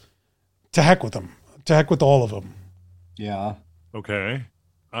close, to heck with him. To heck with all of them. Yeah. Okay.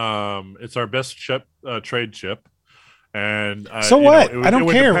 It's our best trade chip. And so what? I don't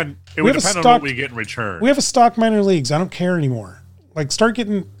care. It would depend on what we get in return. We have a stock minor leagues. I don't care anymore. Like, start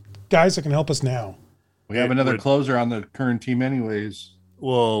getting guys that can help us now. We have another closer on the current team anyways.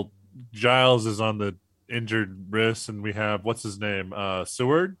 Well, Giles is on the injured wrist, and we have, what's his name?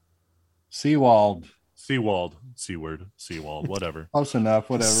 Seward? Seawald, whatever. Close enough,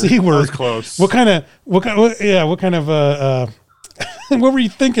 whatever. Seaward. Close. What kind of what were you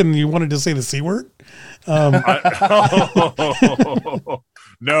thinking? You wanted to say the C word? No,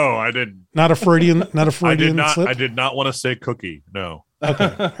 I didn't. Not a Freudian slip? I did not want to say cookie. No.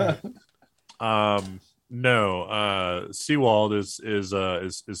 Okay. No. Seawald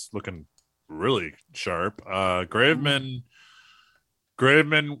is looking really sharp. Graveman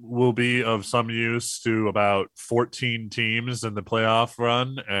will be of some use to about 14 teams in the playoff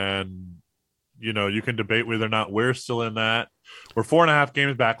run, and you know, you can debate whether or not we're still in that. We're 4.5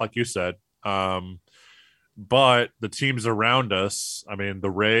 games back, like you said. But the teams around us, I mean, the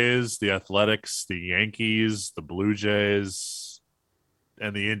Rays, the Athletics, the Yankees, the Blue Jays,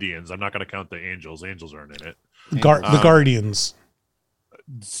 and the Indians. I'm not going to count the Angels. Angels aren't in it. The Guardians.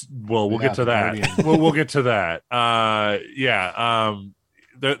 Well, we'll get to that. We'll get to that.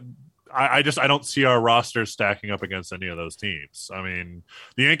 I don't see our roster stacking up against any of those teams. I mean,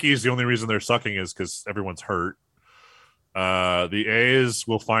 the Yankees, the only reason they're sucking is because everyone's hurt. The A's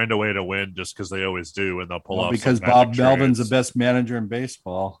will find a way to win just because they always do, and they'll pull off because Bob Melvin's the best manager in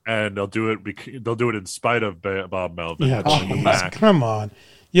baseball, and they'll do it in spite of Bob Melvin. Yeah, come on.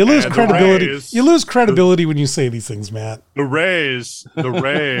 You lose credibility. You lose credibility when you say these things, Matt. The Rays.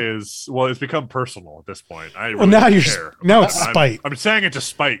 Well, it's become personal at this point. Now it's spite. I'm saying it to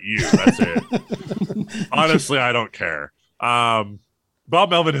spite you. That's it. Honestly, I don't care. Bob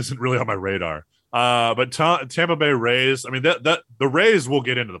Melvin isn't really on my radar. But Tampa Bay Rays. I mean, the Rays will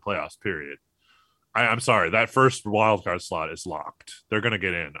get into the playoffs. Period. I'm sorry. That first wild card slot is locked. They're going to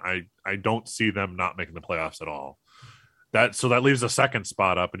get in. I don't see them not making the playoffs at all. So that leaves a second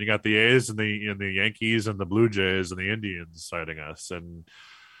spot up, and you got the A's and the Yankees and the Blue Jays and the Indians citing us. And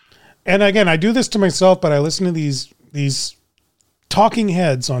again, I do this to myself, but I listen to these talking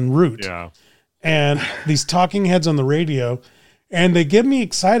heads on Root, and these talking heads on the radio, and they get me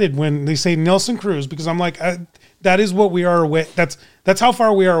excited when they say Nelson Cruz, because I'm like, that is what we are away. That's how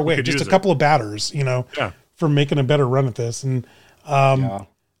far we are away. Just a couple of batters, for making a better run at this. And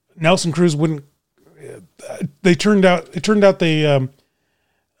Nelson Cruz wouldn't. It turned out they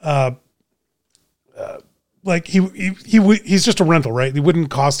like he's just a rental, right? It wouldn't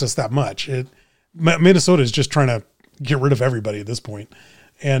cost us that much. Minnesota is just trying to get rid of everybody at this point.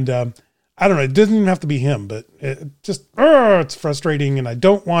 And I don't know, it doesn't even have to be him, but it's frustrating, and I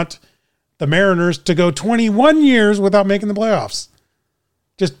don't want the Mariners to go 21 years without making the playoffs.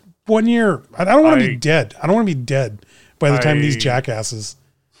 Just 1 year. I don't want to be dead. I don't want to be dead by the time these jackasses.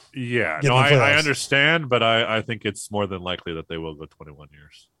 Yeah, no, I understand, but I think it's more than likely that they will go 21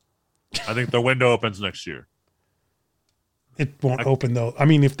 years. I think the window opens next year. It won't open though. I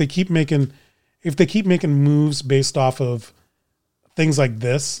mean, if they keep making moves based off of things like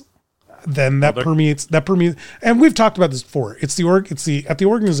this, then that permeates. And we've talked about this before. It's at the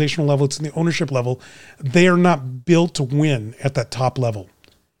organizational level. It's in the ownership level. They are not built to win at that top level.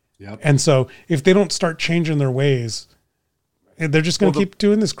 Yep. And so if they don't start changing their ways, they're just going to keep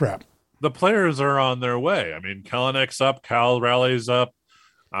doing this crap. The players are on their way. I mean, Kelenick's up, Cal Raleig's up.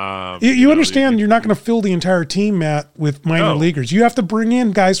 You understand you're not going to fill the entire team, Matt, with minor leaguers. You have to bring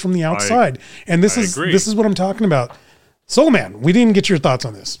in guys from the outside. And this is what I'm talking about. Soul Man, we didn't get your thoughts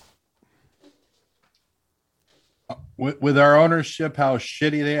on this. With our ownership, how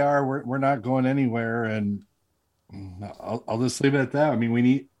shitty they are, we're not going anywhere. And I'll just leave it at that. I mean, we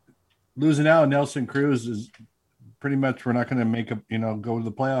need losing out. Nelson Cruz is pretty much, we're not going to go to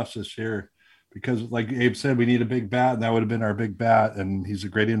the playoffs this year because, like Abe said, we need a big bat, and that would have been our big bat. And he's a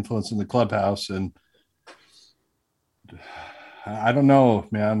great influence in the clubhouse. And I don't know,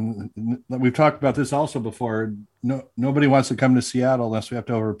 man. We've talked about this also before. Nobody wants to come to Seattle unless we have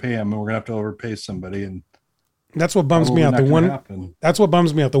to overpay them, and we're going to have to overpay somebody. And that's what bums me out. That's what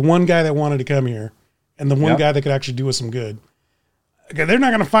bums me out. The one guy that wanted to come here, and the one guy that could actually do us some good. Okay, they're not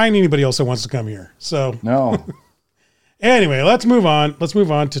going to find anybody else that wants to come here. So no. Anyway, let's move on. Let's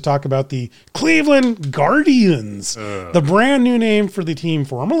move on to talk about the Cleveland Guardians, the brand new name for the team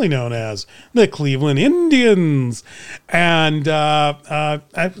formerly known as the Cleveland Indians. And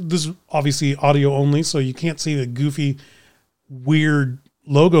this is obviously audio only, so you can't see the goofy, weird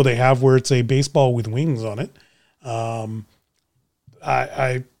logo they have where it's a baseball with wings on it. I'm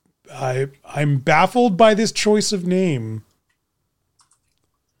baffled by this choice of name.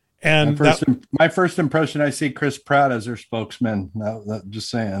 And my first impression, I see Chris Pratt as their spokesman. Just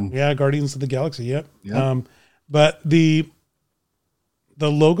saying. Yeah, Guardians of the Galaxy. Yep. But the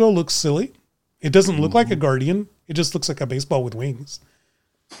logo looks silly. It doesn't look like a Guardian. It just looks like a baseball with wings.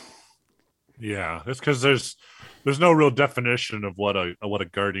 Yeah, it's because there's no real definition of what a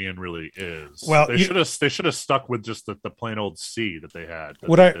Guardian really is. Well, they should have stuck with just the plain old C that they had.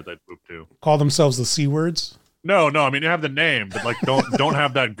 That they moved to. Call themselves the C words. No. I mean, you have the name, but like, don't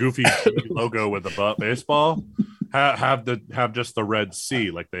have that goofy logo with the baseball. Have just the red C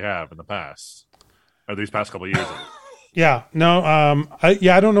like they have in the past, or these past couple of years. Yeah. No. I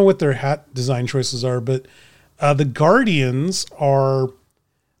don't know what their hat design choices are, but the Guardians are.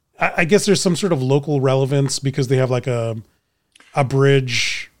 I guess there's some sort of local relevance because they have like a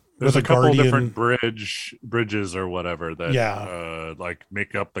bridge. There's with a couple Guardian. Different bridges or whatever that like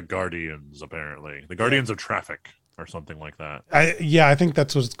make up the Guardians. Apparently, the Guardians of Traffic or something like that. I think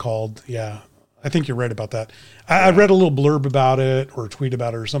that's what it's called. Yeah, I think you're right about that. I read a little blurb about it or a tweet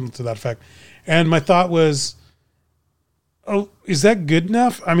about it or something to that effect, and my thought was, "Oh, is that good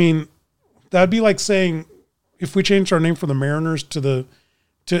enough?" I mean, that'd be like saying if we changed our name from the Mariners to the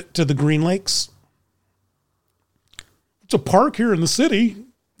Green Lakes. It's a park here in the city.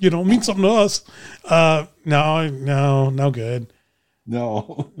 Means something to us. No good.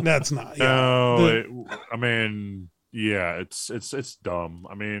 No, that's not. No, it's dumb.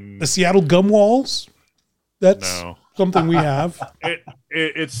 I mean, the Seattle Gum Walls. That's something we have.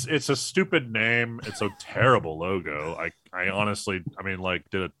 It's a stupid name. It's a terrible logo. I honestly, I mean, like,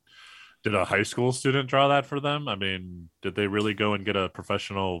 did a high school student draw that for them? I mean, did they really go and get a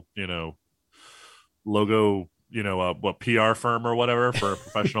professional, logo? What PR firm or whatever for a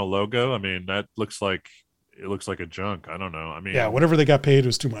professional logo? I mean, it looks like a junk. I don't know. I mean, whatever they got paid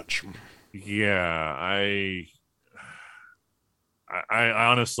was too much. Yeah, I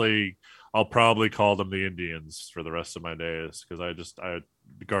honestly, I'll probably call them the Indians for the rest of my days because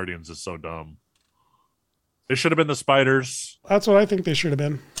the Guardians is so dumb. They should have been the Spiders. That's what I think they should have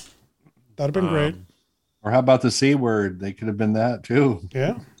been. That'd have been great. Or how about the C word? They could have been that too.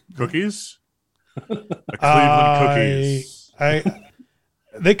 Yeah, cookies. The Cleveland Cookies.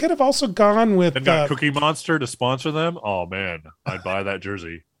 They could have also gone with and got Cookie Monster to sponsor them. Oh man, I'd buy that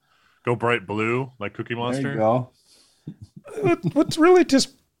jersey. Go bright blue like Cookie Monster. There you go. What's really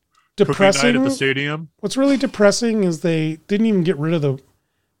just depressing Cookie night at the stadium. What's really depressing is they didn't even get rid of the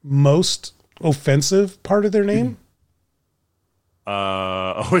most offensive part of their name.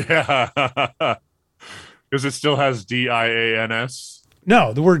 Yeah, because it still has DIANS.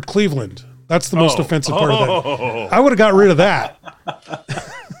 No, the word Cleveland. That's the most offensive part of that. I would have got rid of that.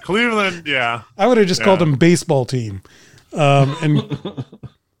 Cleveland, yeah. I would have just called them baseball team. And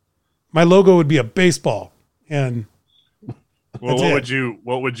my logo would be a baseball. And what would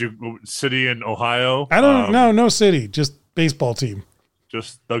you city in Ohio? I don't know, no city, just baseball team.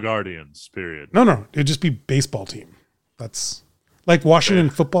 Just the Guardians, period. No, it'd just be baseball team. That's like Washington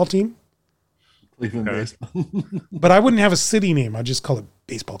football team. Cleveland baseball. But I wouldn't have a city name. I'd just call it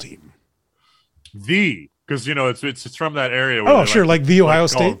baseball team. Because it's from that area. Where sure, like the Ohio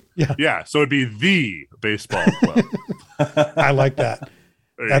State. Yeah. So it'd be the baseball club. I like that.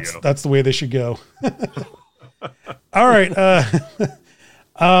 That's the way they should go. All right.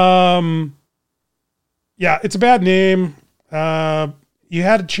 Yeah, it's a bad name. You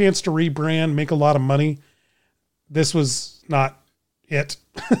had a chance to rebrand, make a lot of money. This was not it.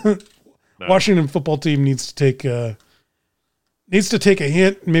 No. Washington football team needs to take a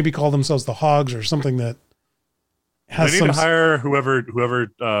hint, and maybe call themselves the Hogs or something that has They need some. to hire whoever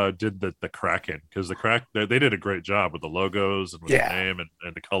did the Kraken, because they did a great job with the logos and with the name and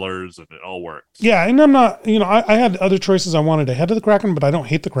the colors, and it all worked. Yeah, and I'm not, I had other choices I wanted ahead of the Kraken, but I don't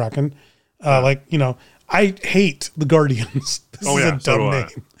hate the Kraken. I hate the Guardians. This is a dumb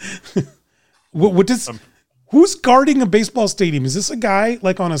name. What does? Who's guarding a baseball stadium? Is this a guy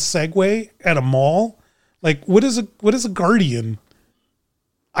like on a Segway at a mall? Like, what is a Guardian?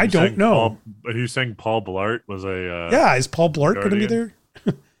 I don't know. Are you saying Paul Blart was a? Yeah, is Paul Blart going to be there?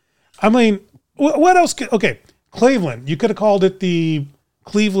 I mean, what else? Okay, Cleveland. You could have called it the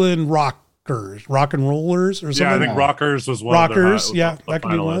Cleveland Rockers, Rock and Rollers, or something. Yeah, I think Rockers was one. Rockers, of the that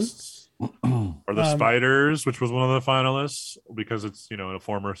could be one. Or the Spiders, which was one of the finalists, because it's a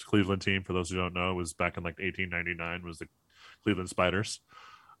former Cleveland team. For those who don't know, it was back in like 1899 was the Cleveland Spiders.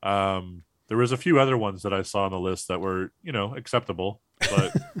 There was a few other ones that I saw on the list that were acceptable,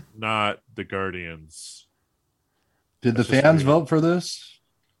 but not the Guardians. Did the fans vote for this?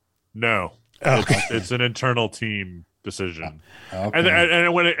 No, it's an internal team decision. Okay.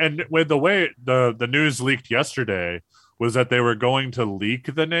 And when the way the news leaked yesterday was that they were going to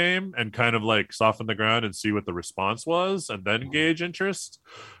leak the name and kind of like soften the ground and see what the response was and then gauge interest.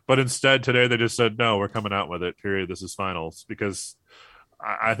 But instead today they just said, no, we're coming out with it, period. This is finals. Because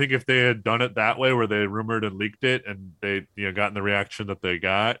I think if they had done it that way, where they rumored and leaked it and they gotten the reaction that they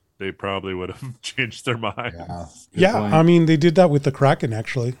got, they probably would have changed their mind. Yeah, I mean, they did that with the Kraken,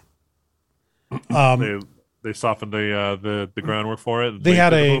 actually. They softened the groundwork for it. They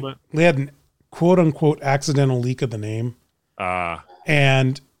had an quote unquote accidental leak of the name.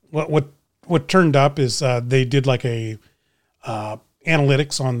 And what turned up is they did like a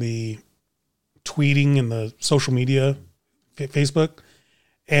analytics on the tweeting and the social media, Facebook,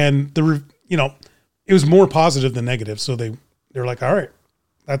 and it was more positive than negative. So they're like, all right,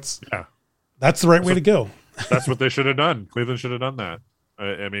 that's the right way to go. That's what they should have done. Cleveland should have done that.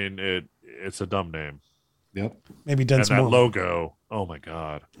 I mean, it's a dumb name. Yep. Maybe done some that more. Logo. Oh my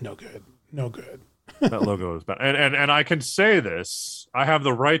God. No good. That logo is bad. And I can say this. I have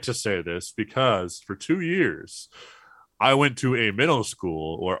the right to say this because for 2 years, I went to a middle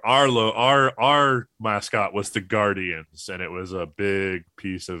school where our mascot was the Guardians, and it was a big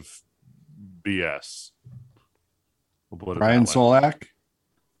piece of BS. Brian Solak?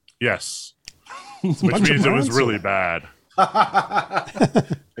 Yes. Which means it was really bad. I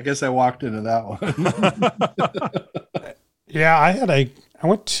guess I walked into that one. Yeah, I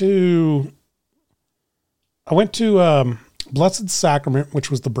went to Blessed Sacrament, which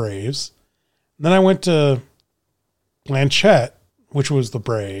was the Braves. And then I went to Blanchette, which was the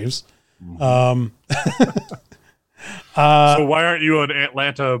Braves. So why aren't you an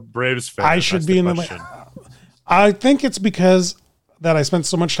Atlanta Braves fan? I should be in Atlanta. I think it's because that I spent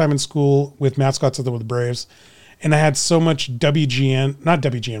so much time in school with mascots of the Braves, and I had so much WGN, not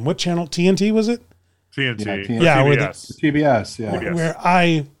WGN. What channel? TNT was it? TNT. Yeah, TBS. Yeah, where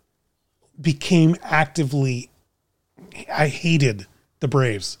I became actively. I hated the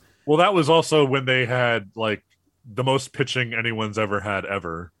Braves. Well, that was also when they had like the most pitching anyone's ever had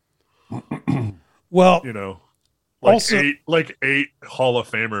ever. Well, eight Hall of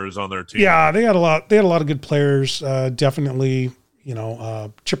Famers on their team. Yeah, they had a lot. They had a lot of good players. Definitely,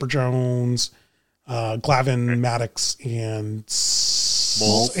 Chipper Jones, Glavin, Maddox, and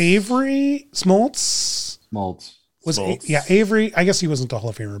Avery Smoltz. Avery. I guess he wasn't a Hall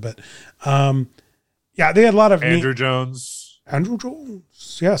of Famer, but they had a lot of Andrew Jones.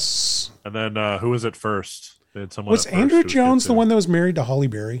 Yes. And then who was it first? They had someone was Andrew Jones the one that was married to Holly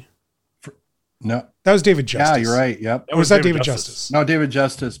Berry? No, that was David Justice. Yeah, you're right. Yep. Or was that David Justice? No, David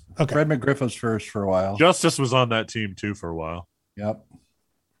Justice. Okay. Fred McGriff was first for a while. Justice was on that team too for a while. Yep.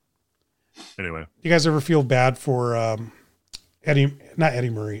 Anyway, you guys ever feel bad for not Eddie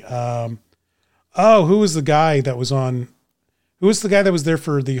Murray? Who was the guy that was on? Who was the guy that was there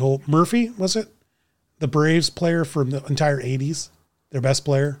for the whole Murphy? Was it the Braves player from the entire '80s? Their best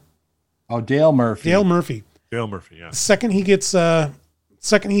player. Oh, Dale Murphy. Dale Murphy. Yeah. The second he gets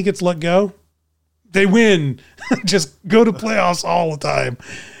let go, they win. Just go to playoffs all the time.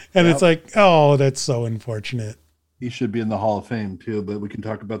 And It's like, oh, that's so unfortunate. He should be in the Hall of Fame too, but we can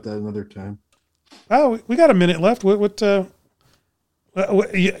talk about that another time. Oh, we got a minute left. What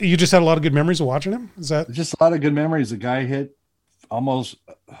you just had a lot of good memories of watching him? Is that just a lot of good memories? The guy hit almost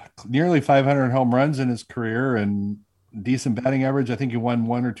nearly 500 home runs in his career and decent batting average. I think he won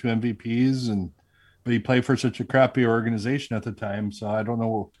 1 or 2 MVPs, but he played for such a crappy organization at the time. So I don't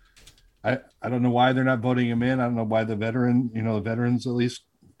know. I don't know why they're not voting him in. I don't know why the veterans at least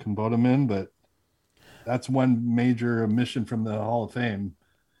can vote him in, but that's one major omission from the Hall of Fame.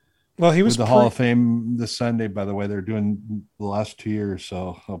 Well, he was with the Hall of Fame this Sunday, by the way. They're doing the last 2 years,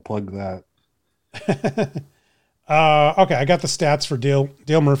 so I'll plug that. Okay, I got the stats for Dale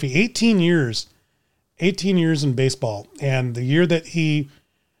Murphy. 18 years in baseball, and the year that he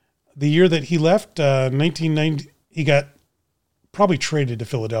left, 1990, he got probably traded to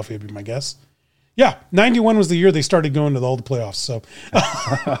Philadelphia, would be my guess. Yeah, 91 was the year they started going to all the playoffs. So,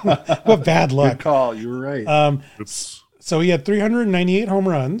 what bad luck! Good call. You were right. So he had 398 home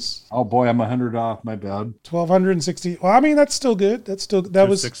runs. Oh boy, I'm 100 off. My bad. 1,260. Well, I mean, that's still good. That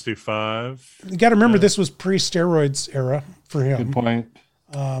was 65. You got to remember, this was pre-steroids era for him. Good point.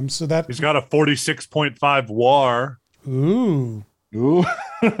 So that he's got a 46.5 WAR. Ooh.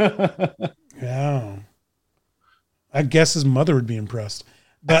 Yeah. I guess his mother would be impressed.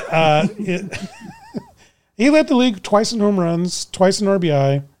 But he led the league twice in home runs, twice in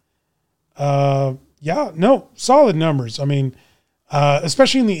RBI. Solid numbers. I mean,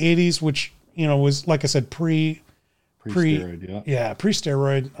 especially in the 80s, which, was, like I said, pre-steroid. Yeah,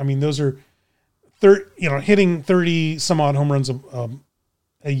 pre-steroid. I mean, those are hitting 30 some odd home runs a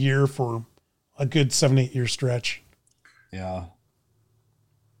year for a good 7-8 year stretch. Yeah.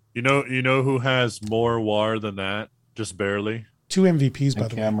 You know who has more WAR than that? Just barely. 2 MVPs, by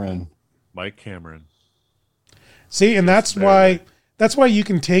the way. Mike Cameron. See, and that's why you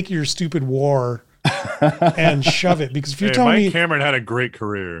can take your stupid WAR and shove it, because if you're telling me Mike Cameron had a great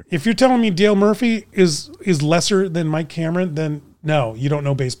career. If you're telling me Dale Murphy is lesser than Mike Cameron, then no, you don't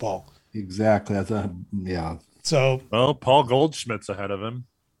know baseball. Exactly. So, well, Paul Goldschmidt's ahead of him.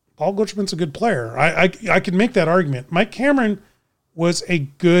 Paul Goldschmidt's a good player. I can make that argument. Mike Cameron was a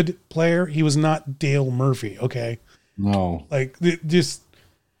good player. He was not Dale Murphy. Okay. No.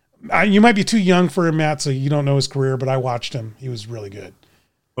 You might be too young for him, Matt, so you don't know his career, but I watched him. He was really good.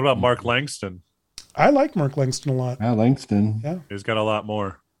 What about Mark Langston? I like Mark Langston a lot. Yeah, Langston. Yeah. He's got a lot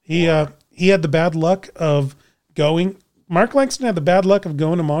more. He had the bad luck of Mark Langston had the bad luck of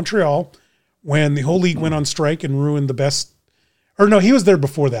going to Montreal when the whole league went on strike and ruined the best. Or no, he was there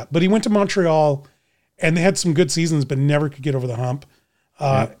before that, but he went to Montreal and they had some good seasons, but never could get over the hump.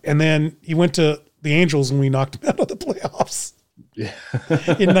 And then he went to the Angels and we knocked him out of the playoffs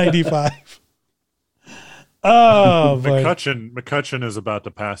in 95. Oh, McCutchen is about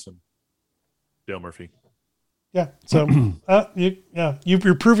to pass him. Dale Murphy. Yeah. So,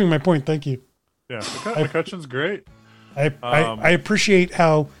 you're proving my point. Thank you. Yeah. McCutchen's great. I appreciate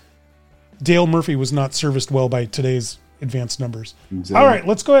how Dale Murphy was not serviced well by today's advanced numbers. Exactly. All right,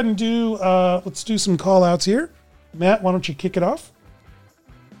 let's go ahead and do some call outs here. Matt, why don't you kick it off?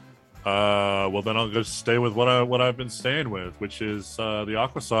 Well, then I'll just stay with what I've been staying with, which is the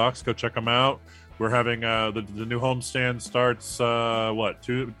Aqua Sox. Go check them out. We're having the new homestand starts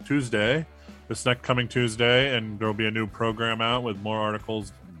Tuesday, this next coming Tuesday, and there'll be a new program out with more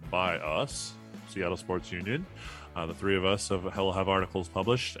articles by us, Seattle Sports Union. The three of us will have articles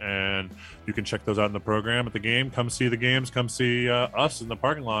published, and you can check those out in the program at the game. Come see the games. Come see us in the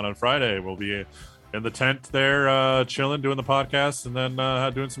parking lot on Friday. We'll be in the tent there, chilling, doing the podcast, and then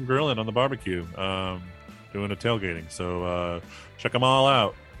doing some grilling on the barbecue, doing a tailgating. So check them all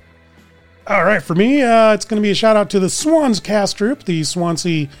out. All right, for me, it's going to be a shout out to the Swans cast group, the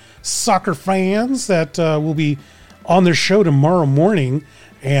Swansea soccer fans that will be on their show tomorrow morning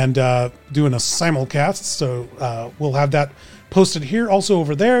and doing a simulcast. So we'll have that posted here, also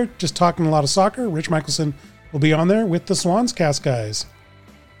over there, just talking a lot of soccer. Rich Michelson will be on there with the Swans cast guys.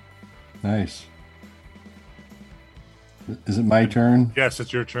 Nice. Is it my turn? Yes,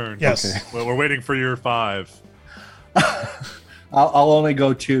 it's your turn. Yes. Okay. Well, we're waiting for your 5. I'll only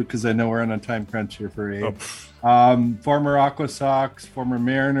go 2 because I know we're on a time crunch here for Abe. Former Aqua Sox, former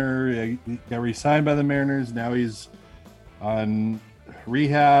Mariner. He got re-signed by the Mariners. Now he's on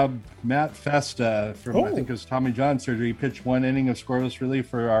rehab. Matt Festa from I think it was Tommy John surgery. He pitched 1 inning of scoreless relief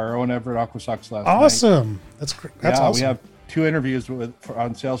for our own Everett Aqua Sox last night. Awesome. That's awesome. We have 2 interviews on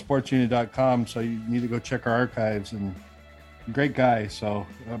salesportsunion.com, so you need to go check our archives. And great guy. So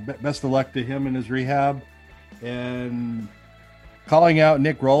best of luck to him in his rehab. And calling out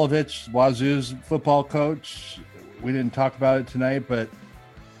Nick Rolovich, Wazoo's football coach. We didn't talk about it tonight, but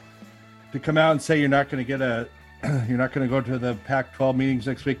to come out and say you're not going to go to the Pac-12 meetings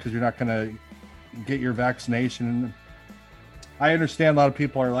next week because you're not going to get your vaccination. I understand a lot of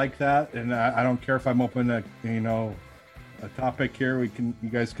people are like that, and I don't care if I'm open to a topic here, you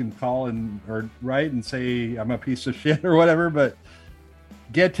guys can call or write and say I'm a piece of shit or whatever, but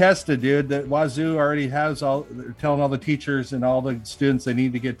get tested, dude. That Wazoo already has they're telling all the teachers and all the students they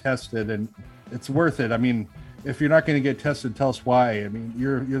need to get tested, and it's worth it. I mean, if you're not going to get tested, tell us why. I mean,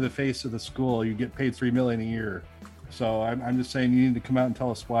 you're the face of the school. You get paid $3 million a year. So I'm just saying you need to come out and tell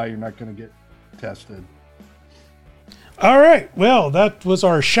us why you're not going to get tested. All right. Well, that was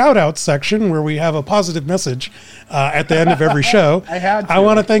our shout out section where we have a positive message at the end of every show. I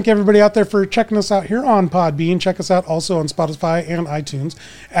want to thank everybody out there for checking us out here on Podbean. Check us out also on Spotify and iTunes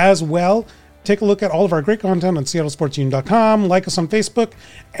as well. Take a look at all of our great content on SeattleSportsUnion.com. Like us on Facebook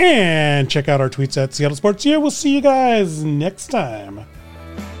and check out our tweets at Seattle Sports U. We'll see you guys next time.